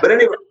 Yeah. But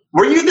anyway,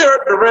 were you there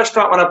at the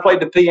restaurant when I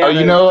played the piano?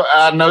 Oh,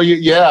 I know you.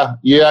 Yeah.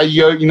 Yeah,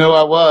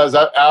 I was.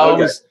 I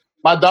always,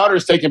 my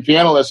daughter's taking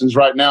piano lessons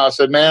right now. I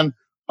said, man,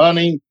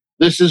 honey,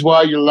 this is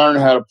why you learn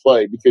how to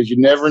play because you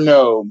never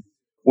know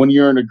when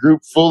you're in a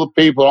group full of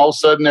people, all of a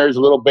sudden there's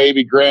a little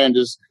baby grand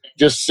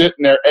just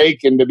sitting there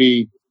aching to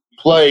be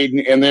played.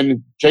 And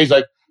then Jay's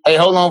like, hey,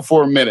 hold on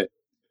for a minute.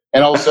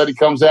 And all of a sudden he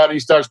comes out and he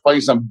starts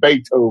playing some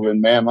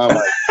Beethoven, man. I'm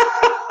like,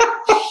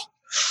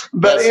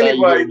 but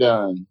anyway,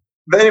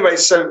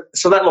 so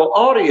that little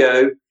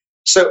audio.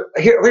 So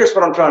here's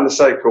what I'm trying to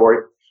say,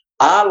 Corey.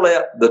 I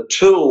let the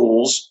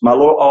tools, my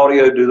little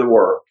audio, do the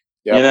work.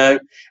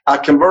 Yep. I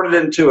converted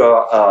it into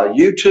a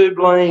YouTube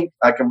link.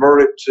 I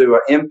converted it to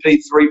an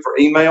MP3 for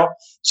email.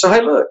 So,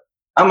 hey, look,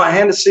 I might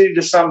hand a CD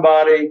to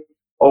somebody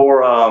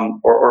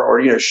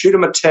or shoot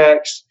them a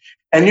text.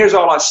 And here's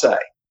all I say.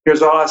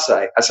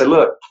 I say,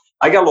 look,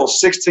 I got a little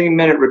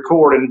 16-minute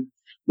recording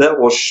that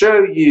will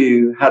show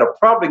you how to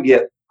probably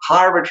get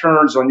higher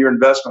returns on your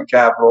investment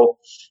capital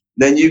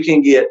than you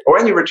can get, or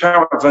in your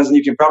retirement funds than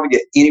you can probably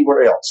get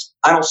anywhere else.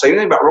 I don't say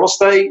anything about real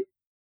estate.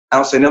 I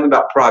don't say nothing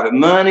about private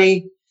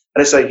money.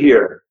 And I say,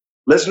 here,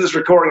 listen to this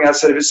recording. I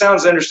said, if it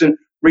sounds interesting,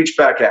 reach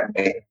back at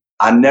me.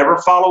 I never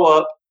follow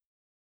up.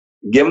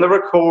 Give them the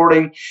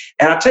recording.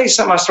 And I'll tell you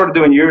something I started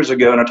doing years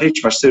ago, and I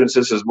teach my students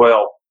this as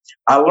well.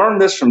 I learned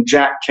this from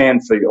Jack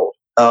Canfield,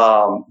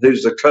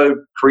 who's the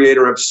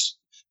co-creator of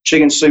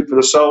Chicken Soup for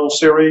the Soul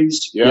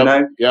series.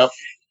 Yep.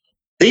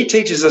 He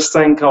teaches this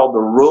thing called the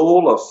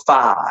Rule of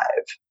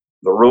Five.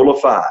 The Rule of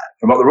Five.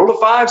 And what the Rule of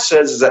Five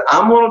says is that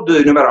I'm going to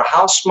do, no matter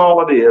how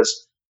small it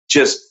is,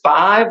 just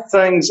 5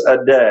 things a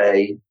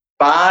day,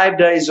 5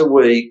 days a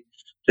week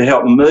to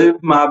help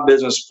move my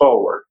business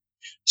forward.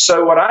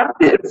 So what I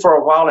did for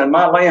a while in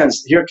my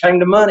lands, here came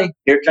the money.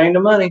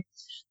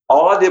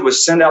 All I did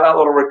was send out that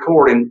little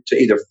recording to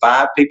either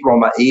 5 people on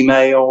my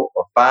email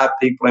or 5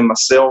 people in my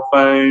cell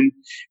phone,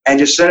 and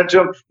just send it to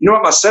them. You know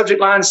what my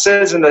subject line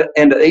says in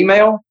the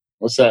email?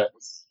 What's that?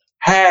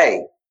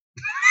 Hey.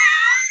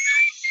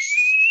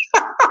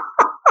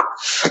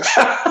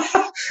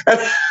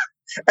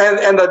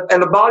 and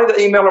the body of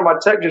the email or my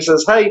text just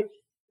says, hey,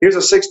 here's a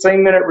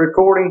 16-minute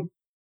recording.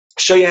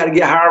 Show you how to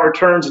get higher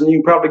returns than you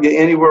can probably get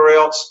anywhere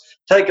else.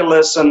 Take a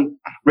listen.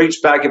 Reach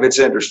back if it's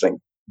interesting.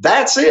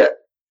 That's it.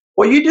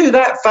 Well, you do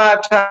that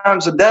 5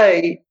 times a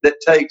day. That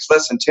takes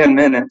less than 10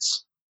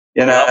 minutes,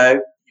 you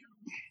know.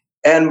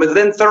 And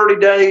within 30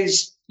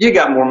 days, you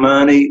got more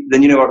money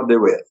than you know what to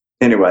do with.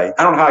 Anyway,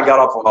 I don't know how I got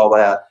off on all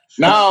that.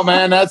 No,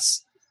 man,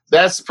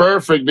 that's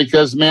perfect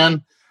because,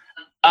 man,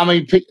 I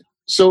mean,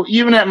 so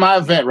even at my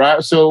event,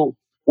 right? So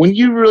when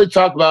you really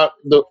talk about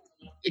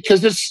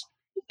because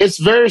it's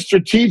very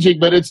strategic,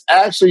 but it's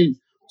actually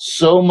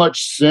so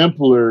much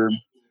simpler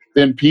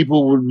than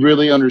people would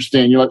really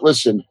understand. You're like,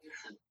 listen,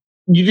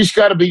 you just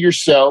got to be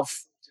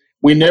yourself.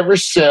 We never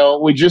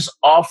sell. We just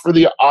offer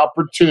the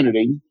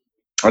opportunity.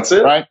 That's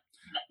it. Right?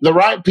 The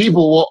right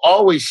people will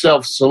always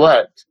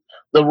self-select.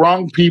 The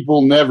wrong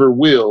people never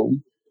will.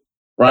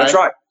 Right? That's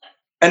right.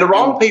 And the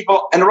wrong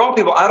people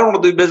I don't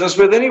want to do business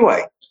with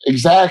anyway.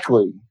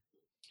 Exactly.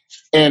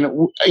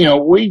 And, you know,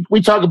 we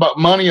talk about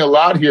money a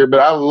lot here, but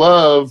I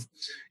love,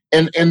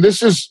 and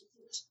this is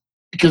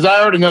because I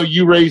already know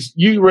you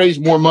raise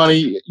more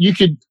money. You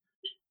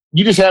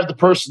just have the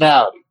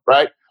personality,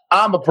 right?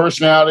 I'm a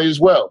personality as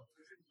well.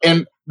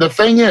 And the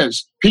thing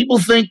is, people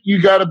think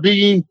you got to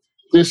be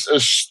this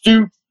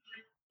astute,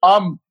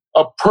 I'm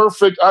a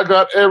perfect, I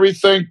got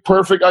everything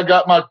perfect. I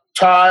got my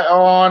tie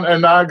on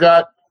and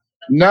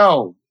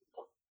no.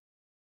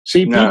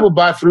 See, people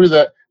buy through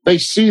that. They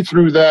see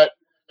through that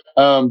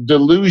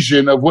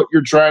delusion of what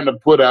you're trying to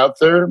put out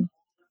there.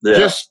 Yeah.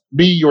 Just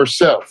be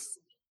yourself.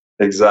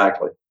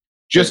 Exactly.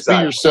 Just be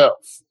yourself.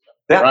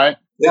 Yeah. Right?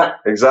 Yeah,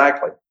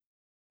 exactly.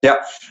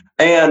 Yeah.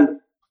 And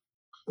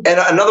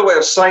another way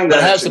of saying that.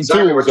 But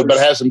it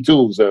has some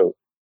tools, though.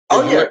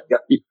 Oh, yeah.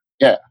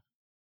 Yeah.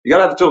 You got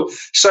to have the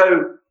tools.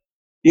 So,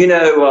 you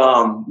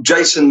know,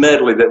 Jason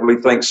Medley that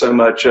we think so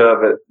much of,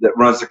 that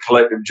runs the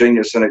Collective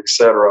Genius and et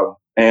cetera.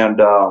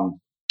 And,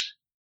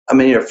 I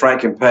mean, you know,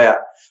 Frank and Pat,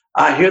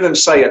 I hear them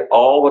say it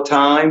all the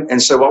time.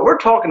 And so what we're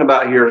talking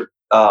about here,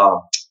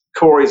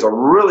 Corey, is a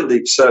really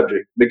deep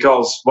subject,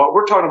 because what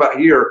we're talking about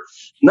here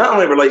not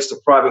only relates to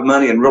private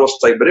money and real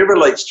estate, but it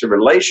relates to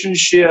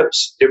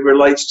relationships. It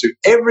relates to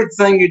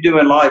everything you do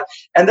in life.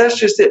 And that's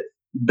just it.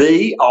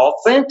 Be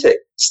authentic.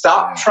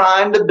 Stop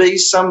trying to be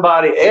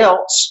somebody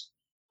else.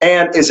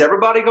 And is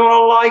everybody going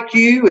to like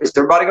you? Is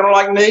everybody going to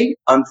like me?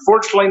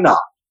 Unfortunately not.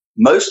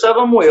 Most of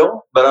them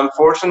will, but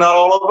unfortunately not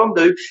all of them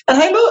do.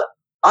 And hey, look,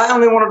 I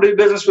only want to do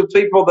business with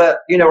people that,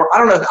 you know, I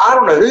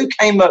don't know who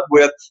came up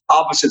with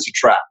opposites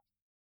attract.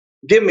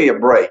 Give me a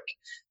break.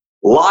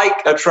 Like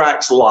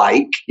attracts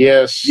like.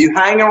 Yes. You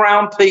hang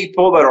around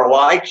people that are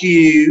like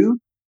you,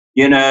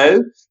 you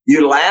know.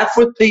 You laugh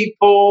with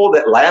people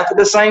that laugh at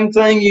the same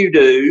thing you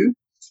do.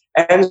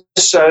 And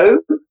so,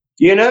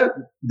 you know,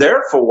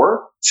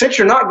 therefore, since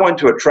you're not going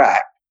to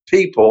attract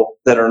people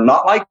that are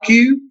not like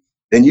you,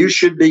 then you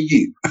should be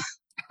you.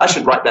 I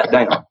should write that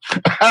down.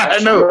 I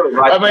know.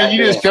 I mean,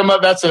 you just come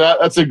up. That's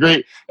a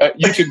great.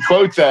 You can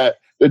quote that,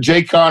 the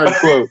Jay Conner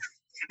quote.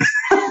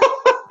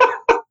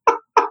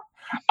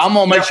 I'm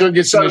gonna make sure it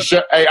gets in the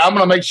show. Hey, I'm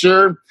gonna make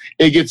sure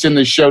it gets in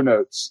the show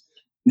notes.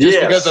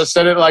 Just because I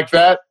said it like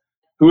that,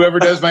 whoever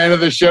does my end of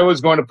the show is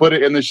going to put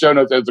it in the show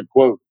notes as a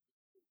quote.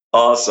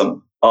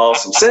 Awesome.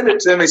 Send it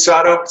to me so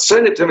I don't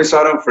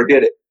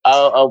forget it.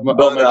 I'll make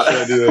sure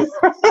I do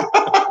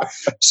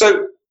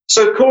it.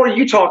 So Corey,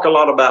 you talk a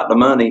lot about the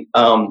money.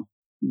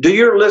 Do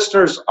your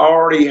listeners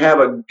already have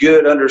a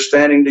good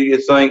understanding, do you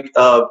think,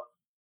 of,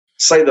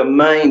 say, the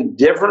main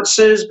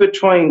differences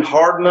between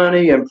hard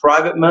money and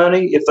private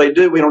money? If they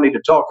do, we don't need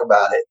to talk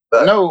about it.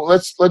 But. No,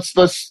 let's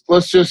just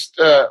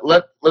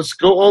let's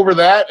go over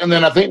that, and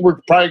then I think we're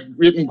probably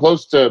getting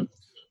close to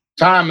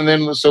time, and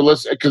then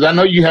because I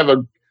know you have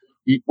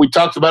we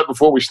talked about it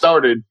before we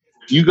started.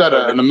 You got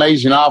an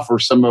amazing offer for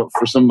some of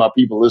my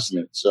people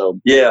listening. So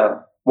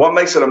yeah. What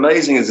makes it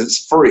amazing is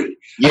it's free.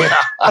 Yeah,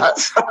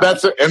 that's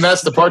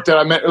the part that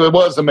I meant. It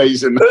was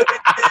amazing.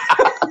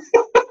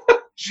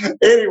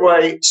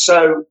 Anyway,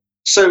 so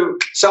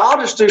I'll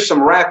just do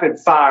some rapid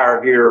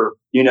fire here.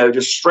 You know,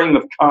 just stream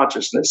of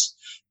consciousness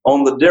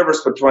on the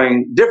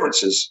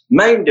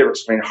main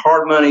difference between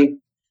hard money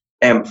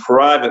and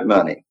private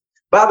money.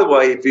 By the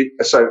way,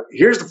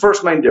 here's the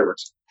first main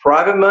difference.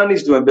 Private money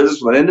is doing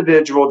business with an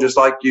individual just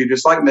like you,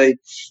 just like me,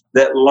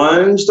 that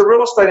loans the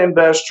real estate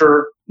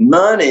investor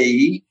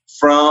money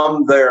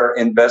from their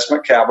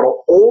investment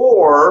capital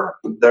or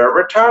their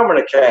retirement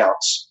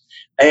accounts.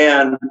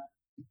 And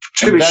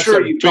to be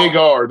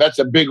sure, that's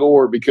a big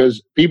or,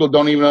 because people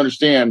don't even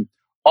understand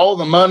all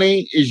the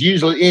money is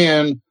usually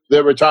in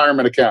their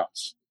retirement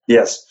accounts.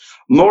 Yes.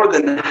 more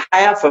than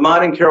half of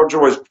mine and Carol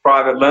Joy's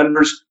private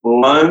lenders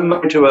loan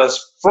money to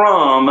us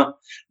from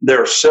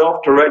their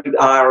self-directed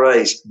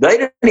IRAs. They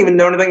didn't even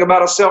know anything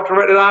about a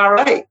self-directed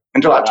IRA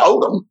until I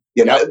told them,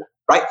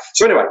 right?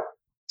 So anyway,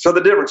 so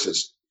the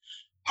differences.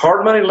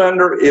 Hard money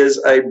lender is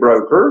a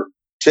broker,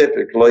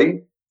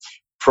 typically.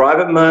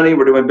 Private money,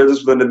 we're doing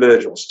business with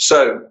individuals.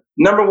 So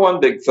number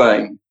one big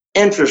thing,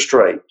 interest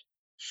rate.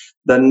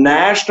 The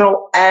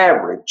national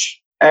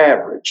average,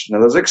 now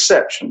there's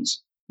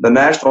exceptions. The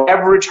national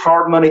average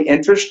hard money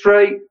interest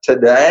rate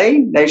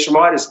today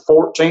nationwide is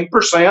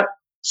 14%.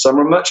 Some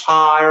are much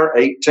higher,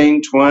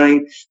 18,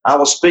 20. I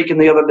was speaking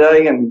the other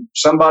day and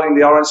somebody in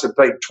the audience had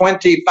paid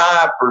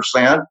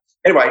 25%.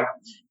 Anyway,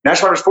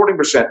 national average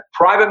 14%.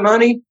 Private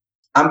money,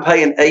 I'm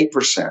paying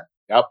 8%.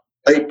 Yep.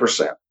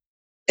 8%.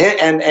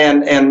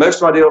 And most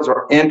of my deals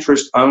are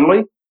interest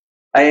only.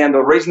 And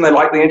the reason they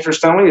like the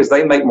interest only is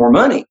they make more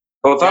money.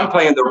 Well, if I'm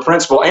paying their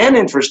principal and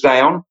interest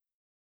down,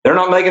 they're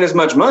not making as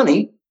much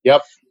money.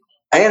 Yep.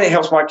 And it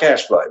helps my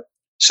cash flow.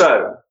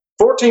 So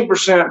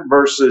 14%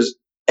 versus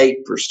 8%.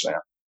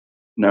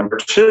 Number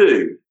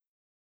two,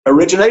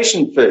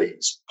 origination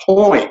fees,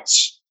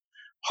 points.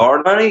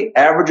 Hard money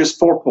averages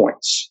 4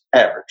 points.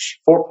 Average,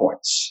 4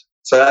 points.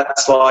 So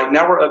that's like,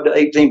 now we're up to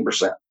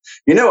 18%.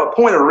 You know, a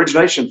point of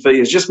origination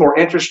fee is just more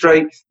interest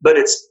rate, but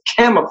it's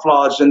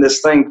camouflaged in this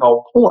thing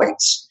called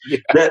points.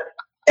 Yeah.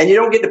 And you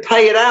don't get to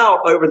pay it out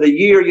over the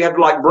year. You have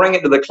to like bring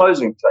it to the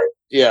closing table.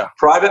 Yeah.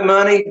 Private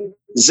money,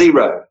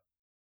 0.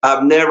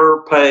 I've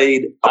never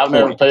paid a point.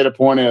 Never paid a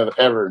point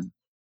ever.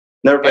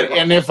 Never paid.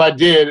 And if I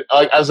did,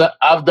 like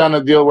I've done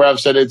a deal where I've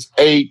said it's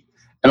 8,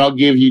 and I'll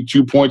give you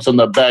 2 points on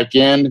the back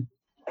end,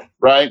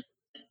 right?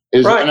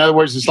 Right. In other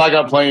words, it's like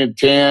I'm playing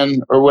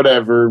 10 or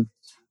whatever.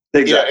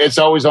 Exactly. Yeah, it's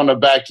always on the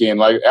back end.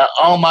 Like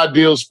all my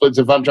deal splits,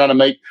 if I'm trying to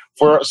make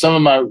for some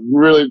of my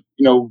really,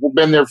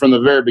 been there from the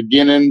very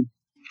beginning,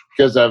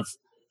 because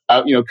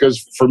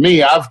because for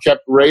me, I've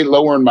kept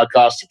lowering my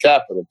cost of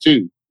capital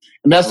too.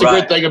 And that's the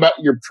great thing about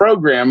your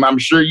program. I'm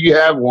sure you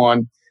have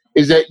one,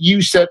 is that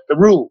you set the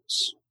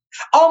rules.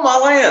 Oh, my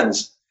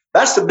lands.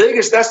 That's the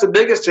biggest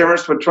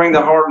difference between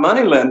the hard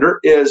money lender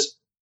is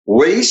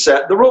we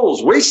set the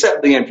rules. We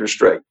set the interest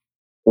rate.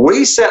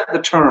 We set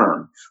the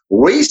term.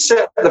 We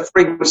set the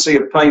frequency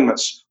of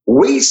payments.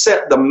 We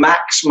set the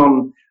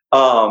maximum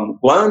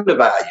loan to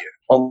value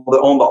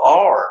on the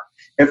R.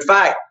 In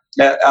fact,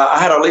 I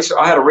had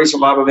a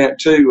recent live event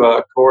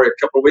too, Corey, a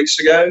couple of weeks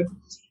ago,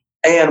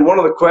 and one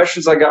of the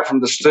questions I got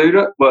from the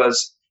student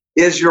was,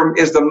 "Is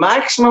the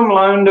maximum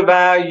loan to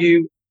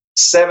value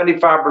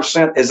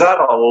 75%? Is that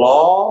a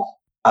law?"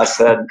 I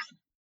said,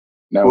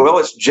 "No." Well,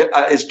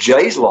 it's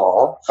Jay's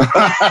law.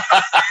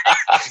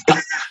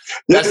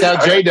 That's how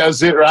Jay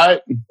does it,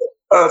 right?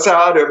 That's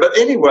how I do it. But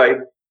anyway,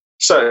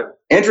 so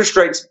interest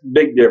rates,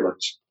 big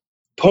difference.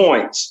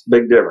 Points,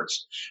 big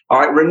difference. All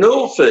right,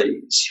 renewal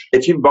fees.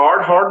 If you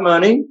borrowed hard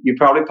money, you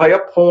probably pay a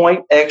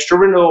point extra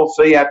renewal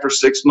fee after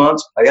 6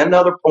 months, pay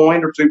another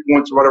point or 2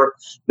 points or whatever.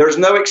 There's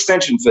no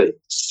extension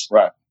fees.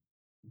 Right.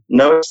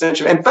 No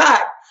extension. In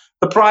fact,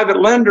 the private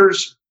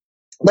lenders,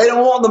 they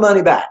don't want the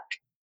money back.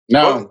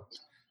 No. Well,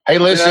 hey,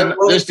 listen,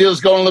 this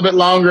deal's going a little bit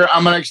longer.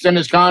 I'm going to extend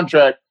this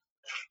contract.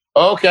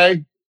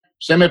 Okay.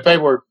 Send me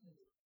paperwork.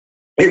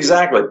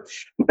 Exactly.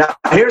 Now,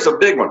 here's a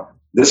big one.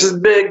 This is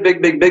big,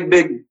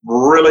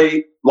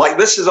 really, like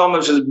this is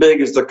almost as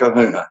big as the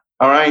kahuna.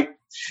 All right.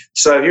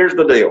 So here's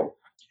the deal.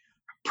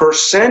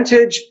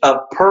 Percentage of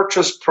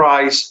purchase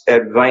price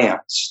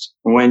advanced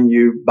when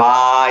you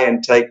buy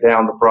and take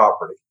down the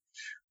property.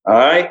 All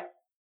right.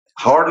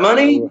 Hard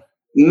money,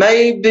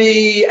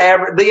 maybe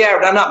average.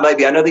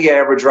 I know the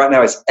average right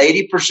now is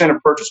 80%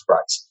 of purchase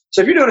price. So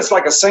if you're doing it's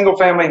like a single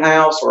family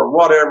house or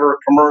whatever,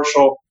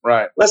 commercial,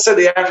 right? Let's say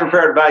the after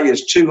repaired value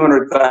is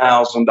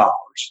 $200,000.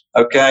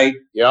 Okay.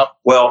 Yep.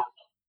 Well,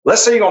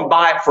 let's say you're going to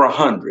buy it for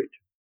 100,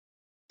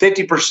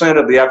 50%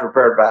 of the after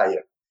repaired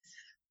value.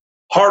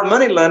 Hard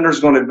money lender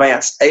is going to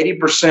advance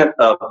 80%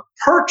 of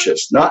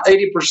purchase, not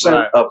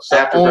 80% of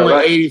after repaired only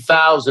value.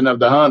 80,000 of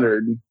the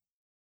 100,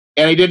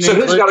 and he didn't. So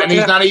include,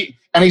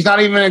 and he's not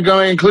even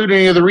going to include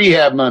any of the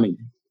rehab money.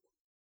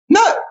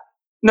 No.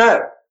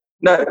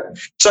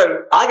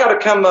 So I got to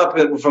come up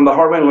from the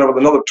hard money lender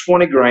with another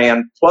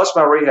 $20,000 plus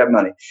my rehab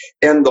money.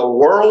 In the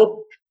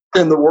world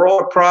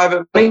of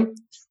private money,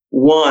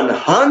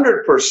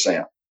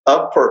 100%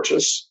 of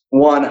purchase,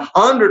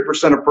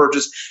 100% of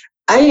purchase,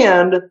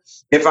 and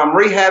if I'm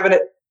rehabbing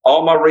it,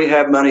 all my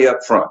rehab money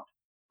up front.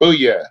 Oh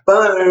yeah,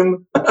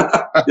 boom.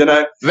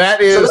 That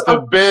is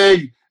the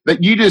big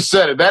that you just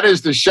said it. That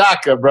is the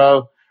shaka,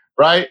 bro.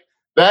 Right?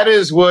 That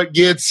is what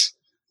gets.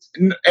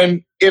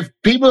 And if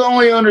people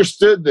only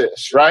understood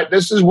this, right?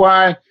 This is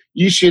why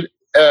you should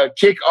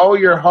kick all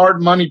your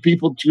hard money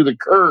people to the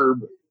curb,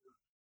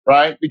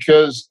 right?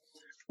 Because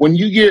when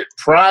you get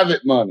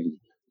private money,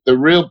 the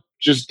real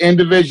just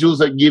individuals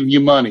that give you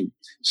money,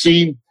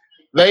 see,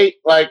 they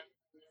like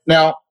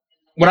now.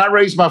 When I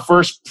raised my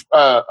first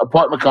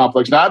apartment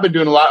complex, now I've been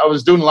doing a lot. I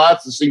was doing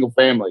lots of single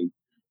family,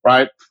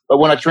 right? But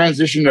when I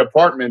transitioned to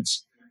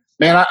apartments,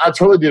 man, I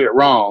totally did it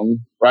wrong,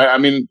 right? I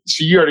mean,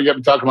 so you already got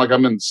me talking like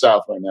I'm in the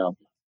South right now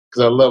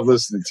because I love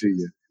listening to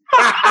you.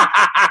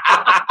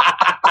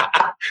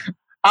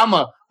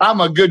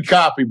 I'm a good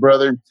copy,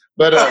 brother.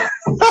 But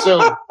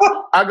so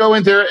I go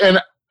in there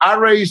and I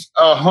raised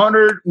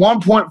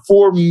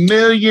 $1.4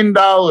 million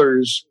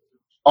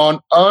on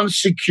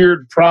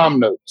unsecured prom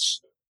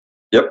notes.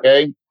 Yep.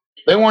 Okay.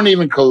 They weren't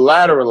even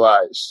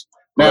collateralized.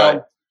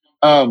 Now,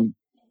 Right.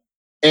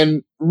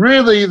 And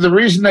really the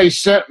reason they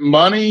sent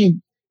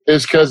money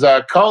is because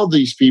I called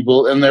these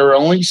people, and there were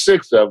only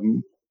 6 of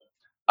them.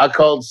 I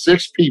called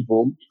 6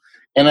 people,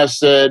 and I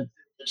said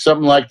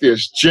something like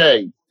this: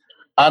 Jay,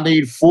 I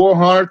need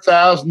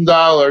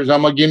 $400,000.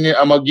 I'm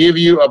gonna give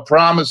you a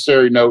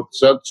promissory note,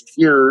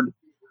 secured,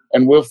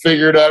 and we'll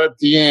figure it out at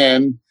the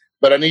end.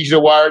 But I need you to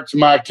wire it to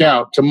my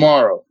account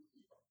tomorrow.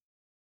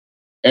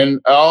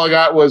 And all I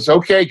got was,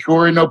 okay,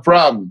 Corey, no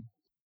problem.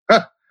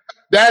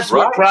 That's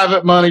Right. what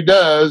private money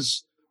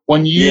does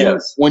when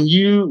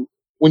you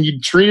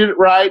treat it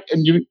right,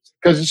 and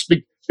because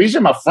these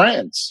are my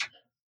friends.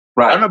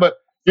 Right. I don't know, but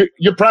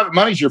your private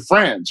money's your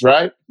friends,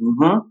 right?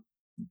 Mm-hmm.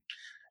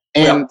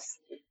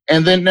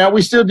 And then now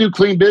we still do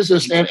clean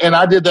business, and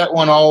I did that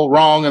one all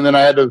wrong, and then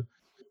I had to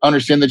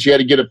understand that you had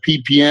to get a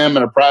PPM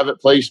and a private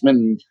placement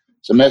and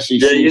some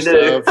SEC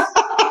stuff.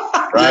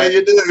 Right? Yeah,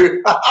 you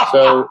do.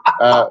 So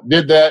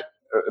did that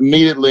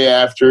immediately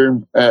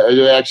after.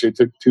 It actually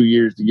took 2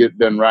 years to get it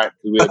done right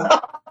because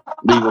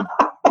we had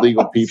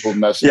legal people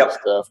messing with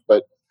stuff.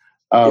 But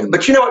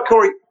but you know what,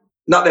 Corey?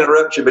 Not to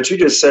interrupt you, but you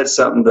just said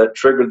something that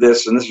triggered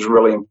this, and this is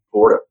really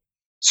important.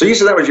 So you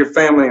said that was your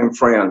family and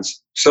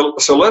friends. So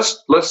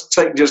let's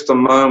take just a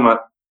moment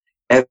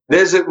and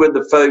visit with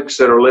the folks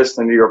that are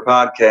listening to your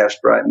podcast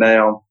right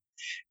now.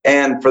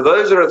 And for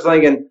those that are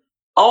thinking,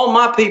 all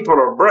my people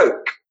are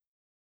broke,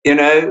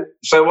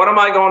 so what am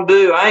I going to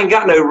do? I ain't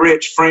got no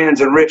rich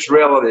friends and rich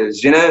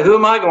relatives. Who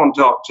am I going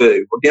to talk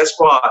to? Well, guess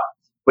what?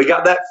 We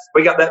got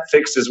that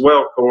fixed as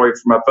well, Corey,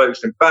 for my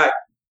folks. In fact,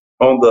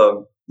 on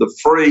the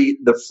free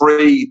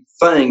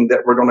thing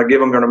that we're going to give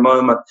them in a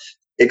moment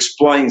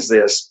explains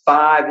this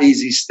 5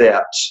 easy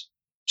steps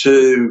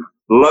to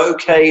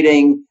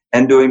locating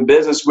and doing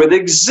business with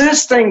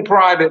existing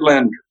private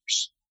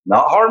lenders,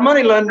 not hard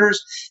money lenders,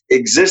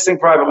 existing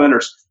private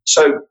lenders.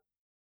 So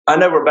I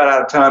know we're about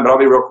out of time, but I'll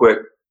be real quick.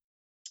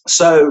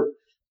 So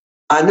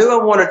I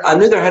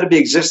knew there had to be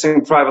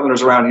existing private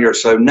lenders around here.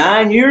 So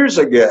 9 years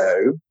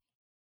ago,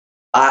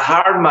 I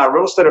hired my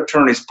real estate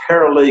attorney's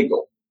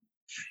paralegal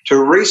to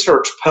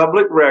research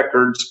public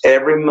records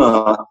every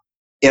month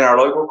in our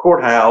local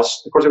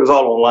courthouse. Of course, it was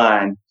all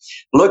online,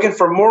 looking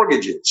for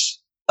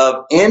mortgages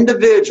of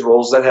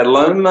individuals that had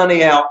loaned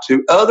money out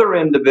to other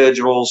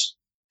individuals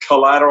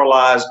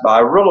collateralized by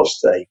real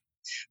estate.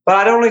 But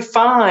I'd only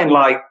find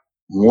like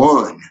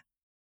one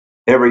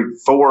every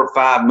 4 or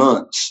 5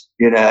 months,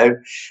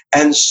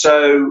 And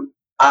so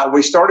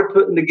we started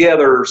putting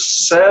together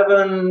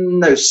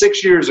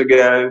 6 years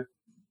ago,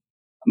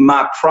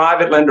 my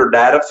private lender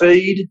data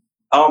feed.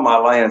 Oh, my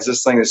lands,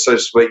 this thing is so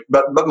sweet.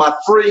 But my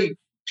free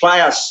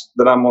class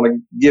that I'm going to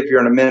give here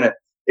in a minute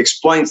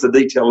explains the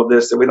detail of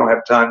this that we don't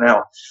have time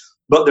now.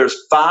 But there's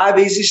 5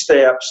 easy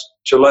steps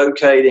to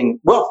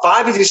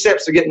 5 easy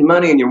steps to getting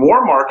money in your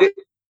warm market.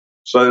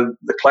 So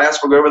the class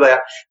will go over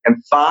that,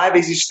 and 5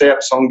 easy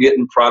steps on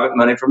getting private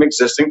money from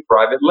existing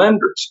private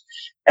lenders.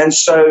 And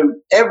so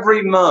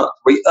every month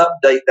we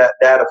update that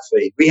data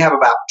feed. We have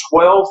about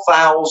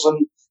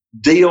 12,000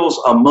 deals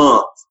a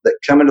month that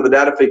come into the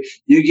data feed.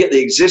 You get the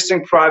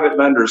existing private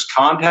lenders'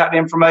 contact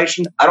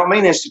information. I don't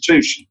mean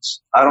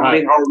institutions. I don't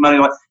mean hard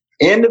money.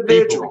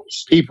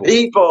 Individuals,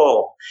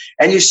 people.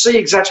 And you see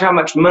exactly how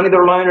much money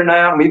they're loaning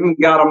out. We even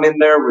got them in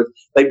there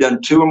they've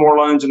done 2 or more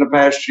loans in the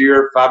past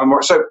year, 5 or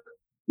more. So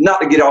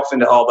not to get off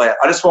into all that,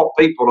 I just want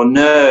people to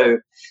know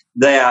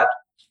that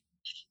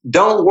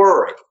don't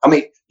worry. I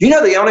mean,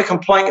 the only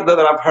complaint that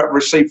I've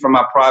received from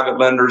my private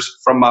lenders,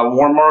 from my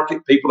warm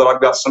market, people that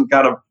I've got some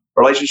kind of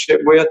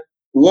relationship with,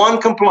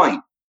 one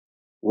complaint: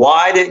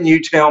 why didn't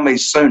you tell me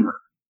sooner?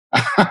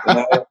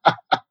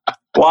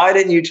 Why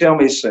didn't you tell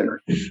me sooner?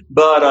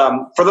 But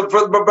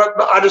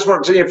I just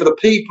want to say, for the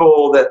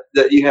people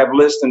that you have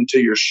listened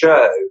to your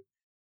show,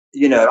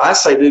 I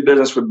say do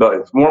business with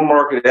both warm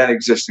market and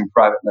existing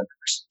private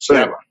lenders. So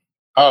anyway.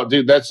 Oh,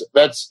 dude, that's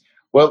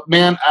well,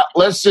 man.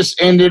 Let's just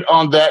end it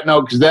on that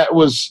note, because that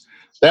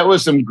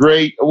was some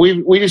great.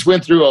 We just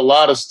went through a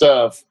lot of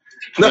stuff,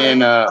 and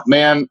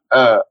man,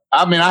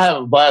 I have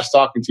a blast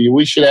talking to you.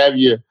 We should have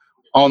you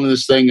on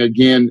this thing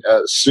again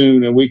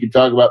soon, and we can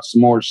talk about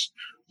some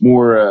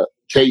more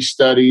case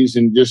studies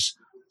and just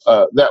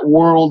that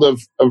world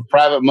of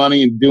private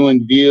money and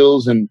doing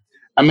deals. And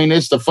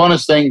it's the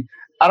funnest thing.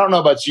 I don't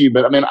know about you,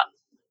 but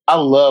I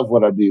love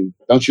what I do.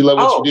 Don't you love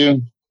what you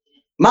do?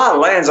 My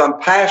lands, I'm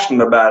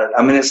passionate about it.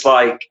 It's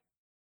like,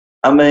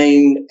 and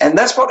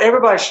that's what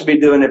everybody should be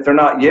doing if they're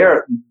not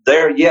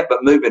there yet,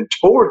 but moving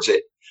towards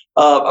it.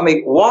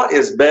 What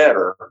is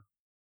better?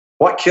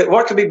 What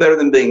could be better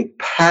than being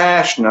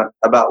passionate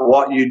about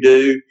what you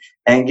do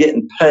and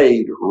getting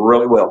paid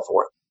really well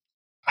for it?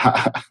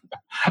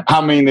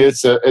 I mean,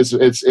 it's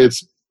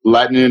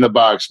lightning in a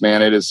box,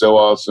 man. It is so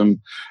awesome.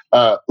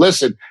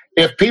 Listen,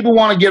 if people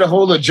want to get a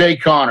hold of Jay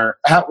Conner,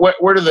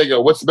 where do they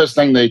go? What's the best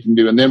thing they can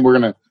do? And then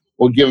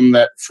we'll give them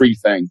that free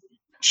thing.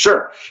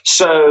 Sure.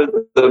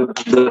 So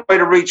the way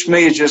to reach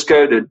me is just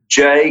go to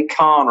Jay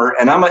Conner,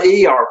 and I'm an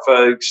ER,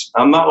 folks.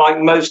 I'm not like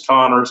most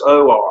Connors,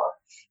 OR.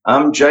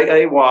 I'm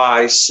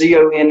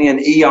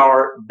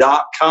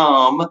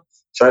JayConner.com.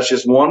 So that's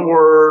just one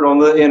word on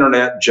the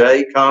internet,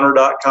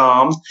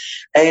 jayconner.com.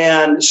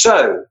 And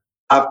so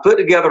I've put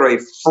together a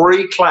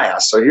free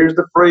class. So here's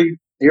the free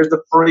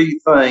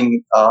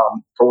thing,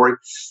 Corey.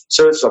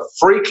 So it's a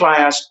free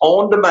class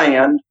on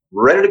demand,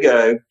 ready to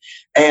go.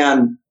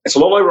 And it's a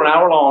little over an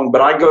hour long,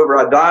 but I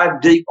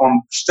dive deep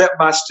on step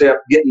by step,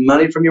 getting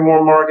money from your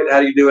warm market, how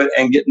do you do it,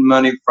 and getting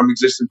money from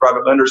existing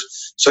private lenders.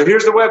 So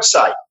here's the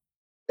website,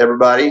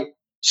 everybody.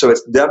 So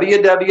it's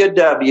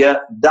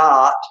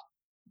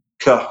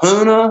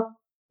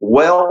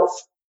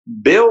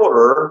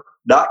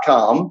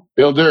www.kahunawealthbuilder.com.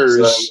 Builders.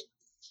 So,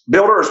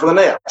 builders with an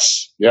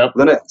S. Yep.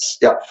 With an S.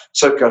 Yeah.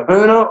 So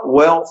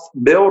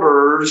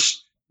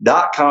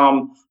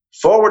kahunawealthbuilders.com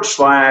 /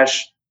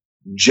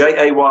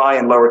 JAY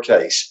in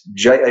lowercase,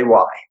 JAY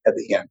at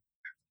the end.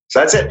 So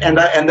that's it, and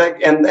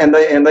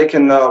they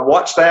can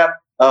watch that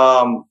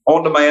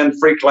on demand,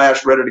 free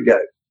class, ready to go.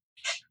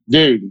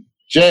 Dude,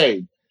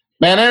 Jay,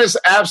 man, it is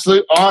an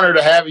absolute honor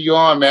to have you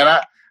on, man.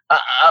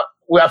 I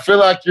feel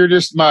like you're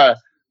just my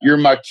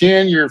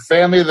kin, your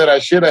family that I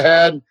should have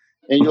had,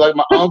 and you're like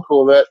my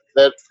uncle that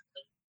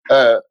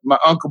my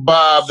Uncle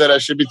Bob that I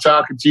should be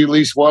talking to at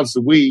least once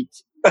a week.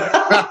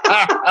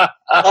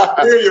 I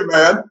hear you,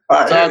 man.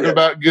 Talking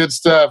about good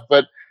stuff.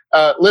 But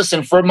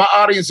listen, for my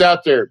audience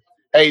out there,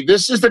 hey,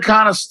 this is the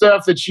kind of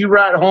stuff that you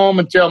write home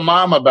and tell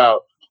mom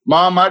about.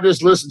 Mom, I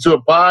just listened to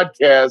a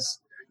podcast.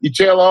 You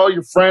tell all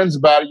your friends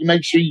about it. You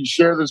make sure you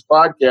share this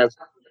podcast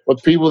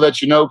with people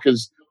that you know,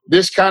 because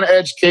this kind of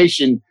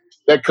education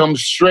that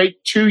comes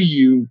straight to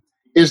you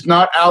is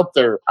not out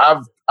there.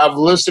 I've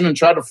listened and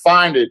tried to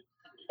find it,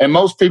 and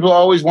most people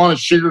always want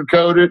to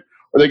sugarcoat it,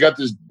 or they got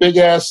this big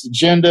ass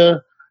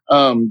agenda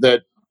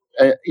that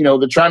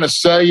they're trying to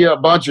sell you a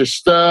bunch of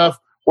stuff.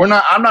 We're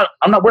not trying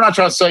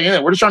to sell you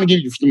anything. We're just trying to give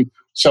you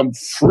some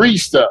free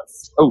stuff.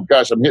 Oh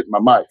gosh, I'm hitting my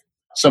mic.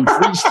 Some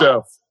free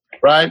stuff,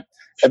 right?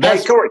 And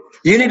hey, Corey,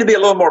 you need to be a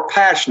little more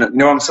passionate. You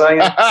know what I'm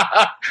saying?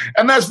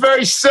 And that's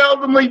very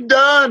seldomly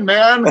done,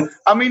 man.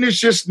 I mean, it's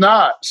just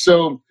not.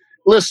 So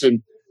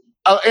listen,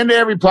 I'll end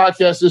every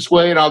podcast this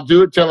way, and I'll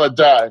do it till I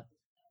die.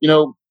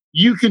 You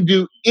can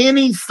do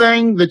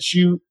anything that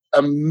you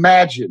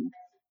imagine.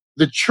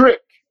 The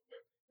trick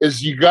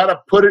is you got to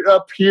put it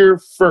up here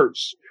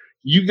first.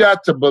 You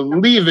got to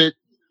believe it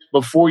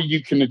before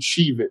you can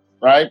achieve it,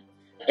 right?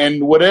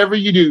 And whatever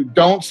you do,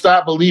 don't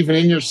stop believing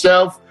in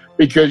yourself,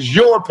 because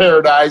your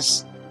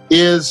paradise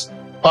is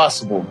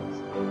possible.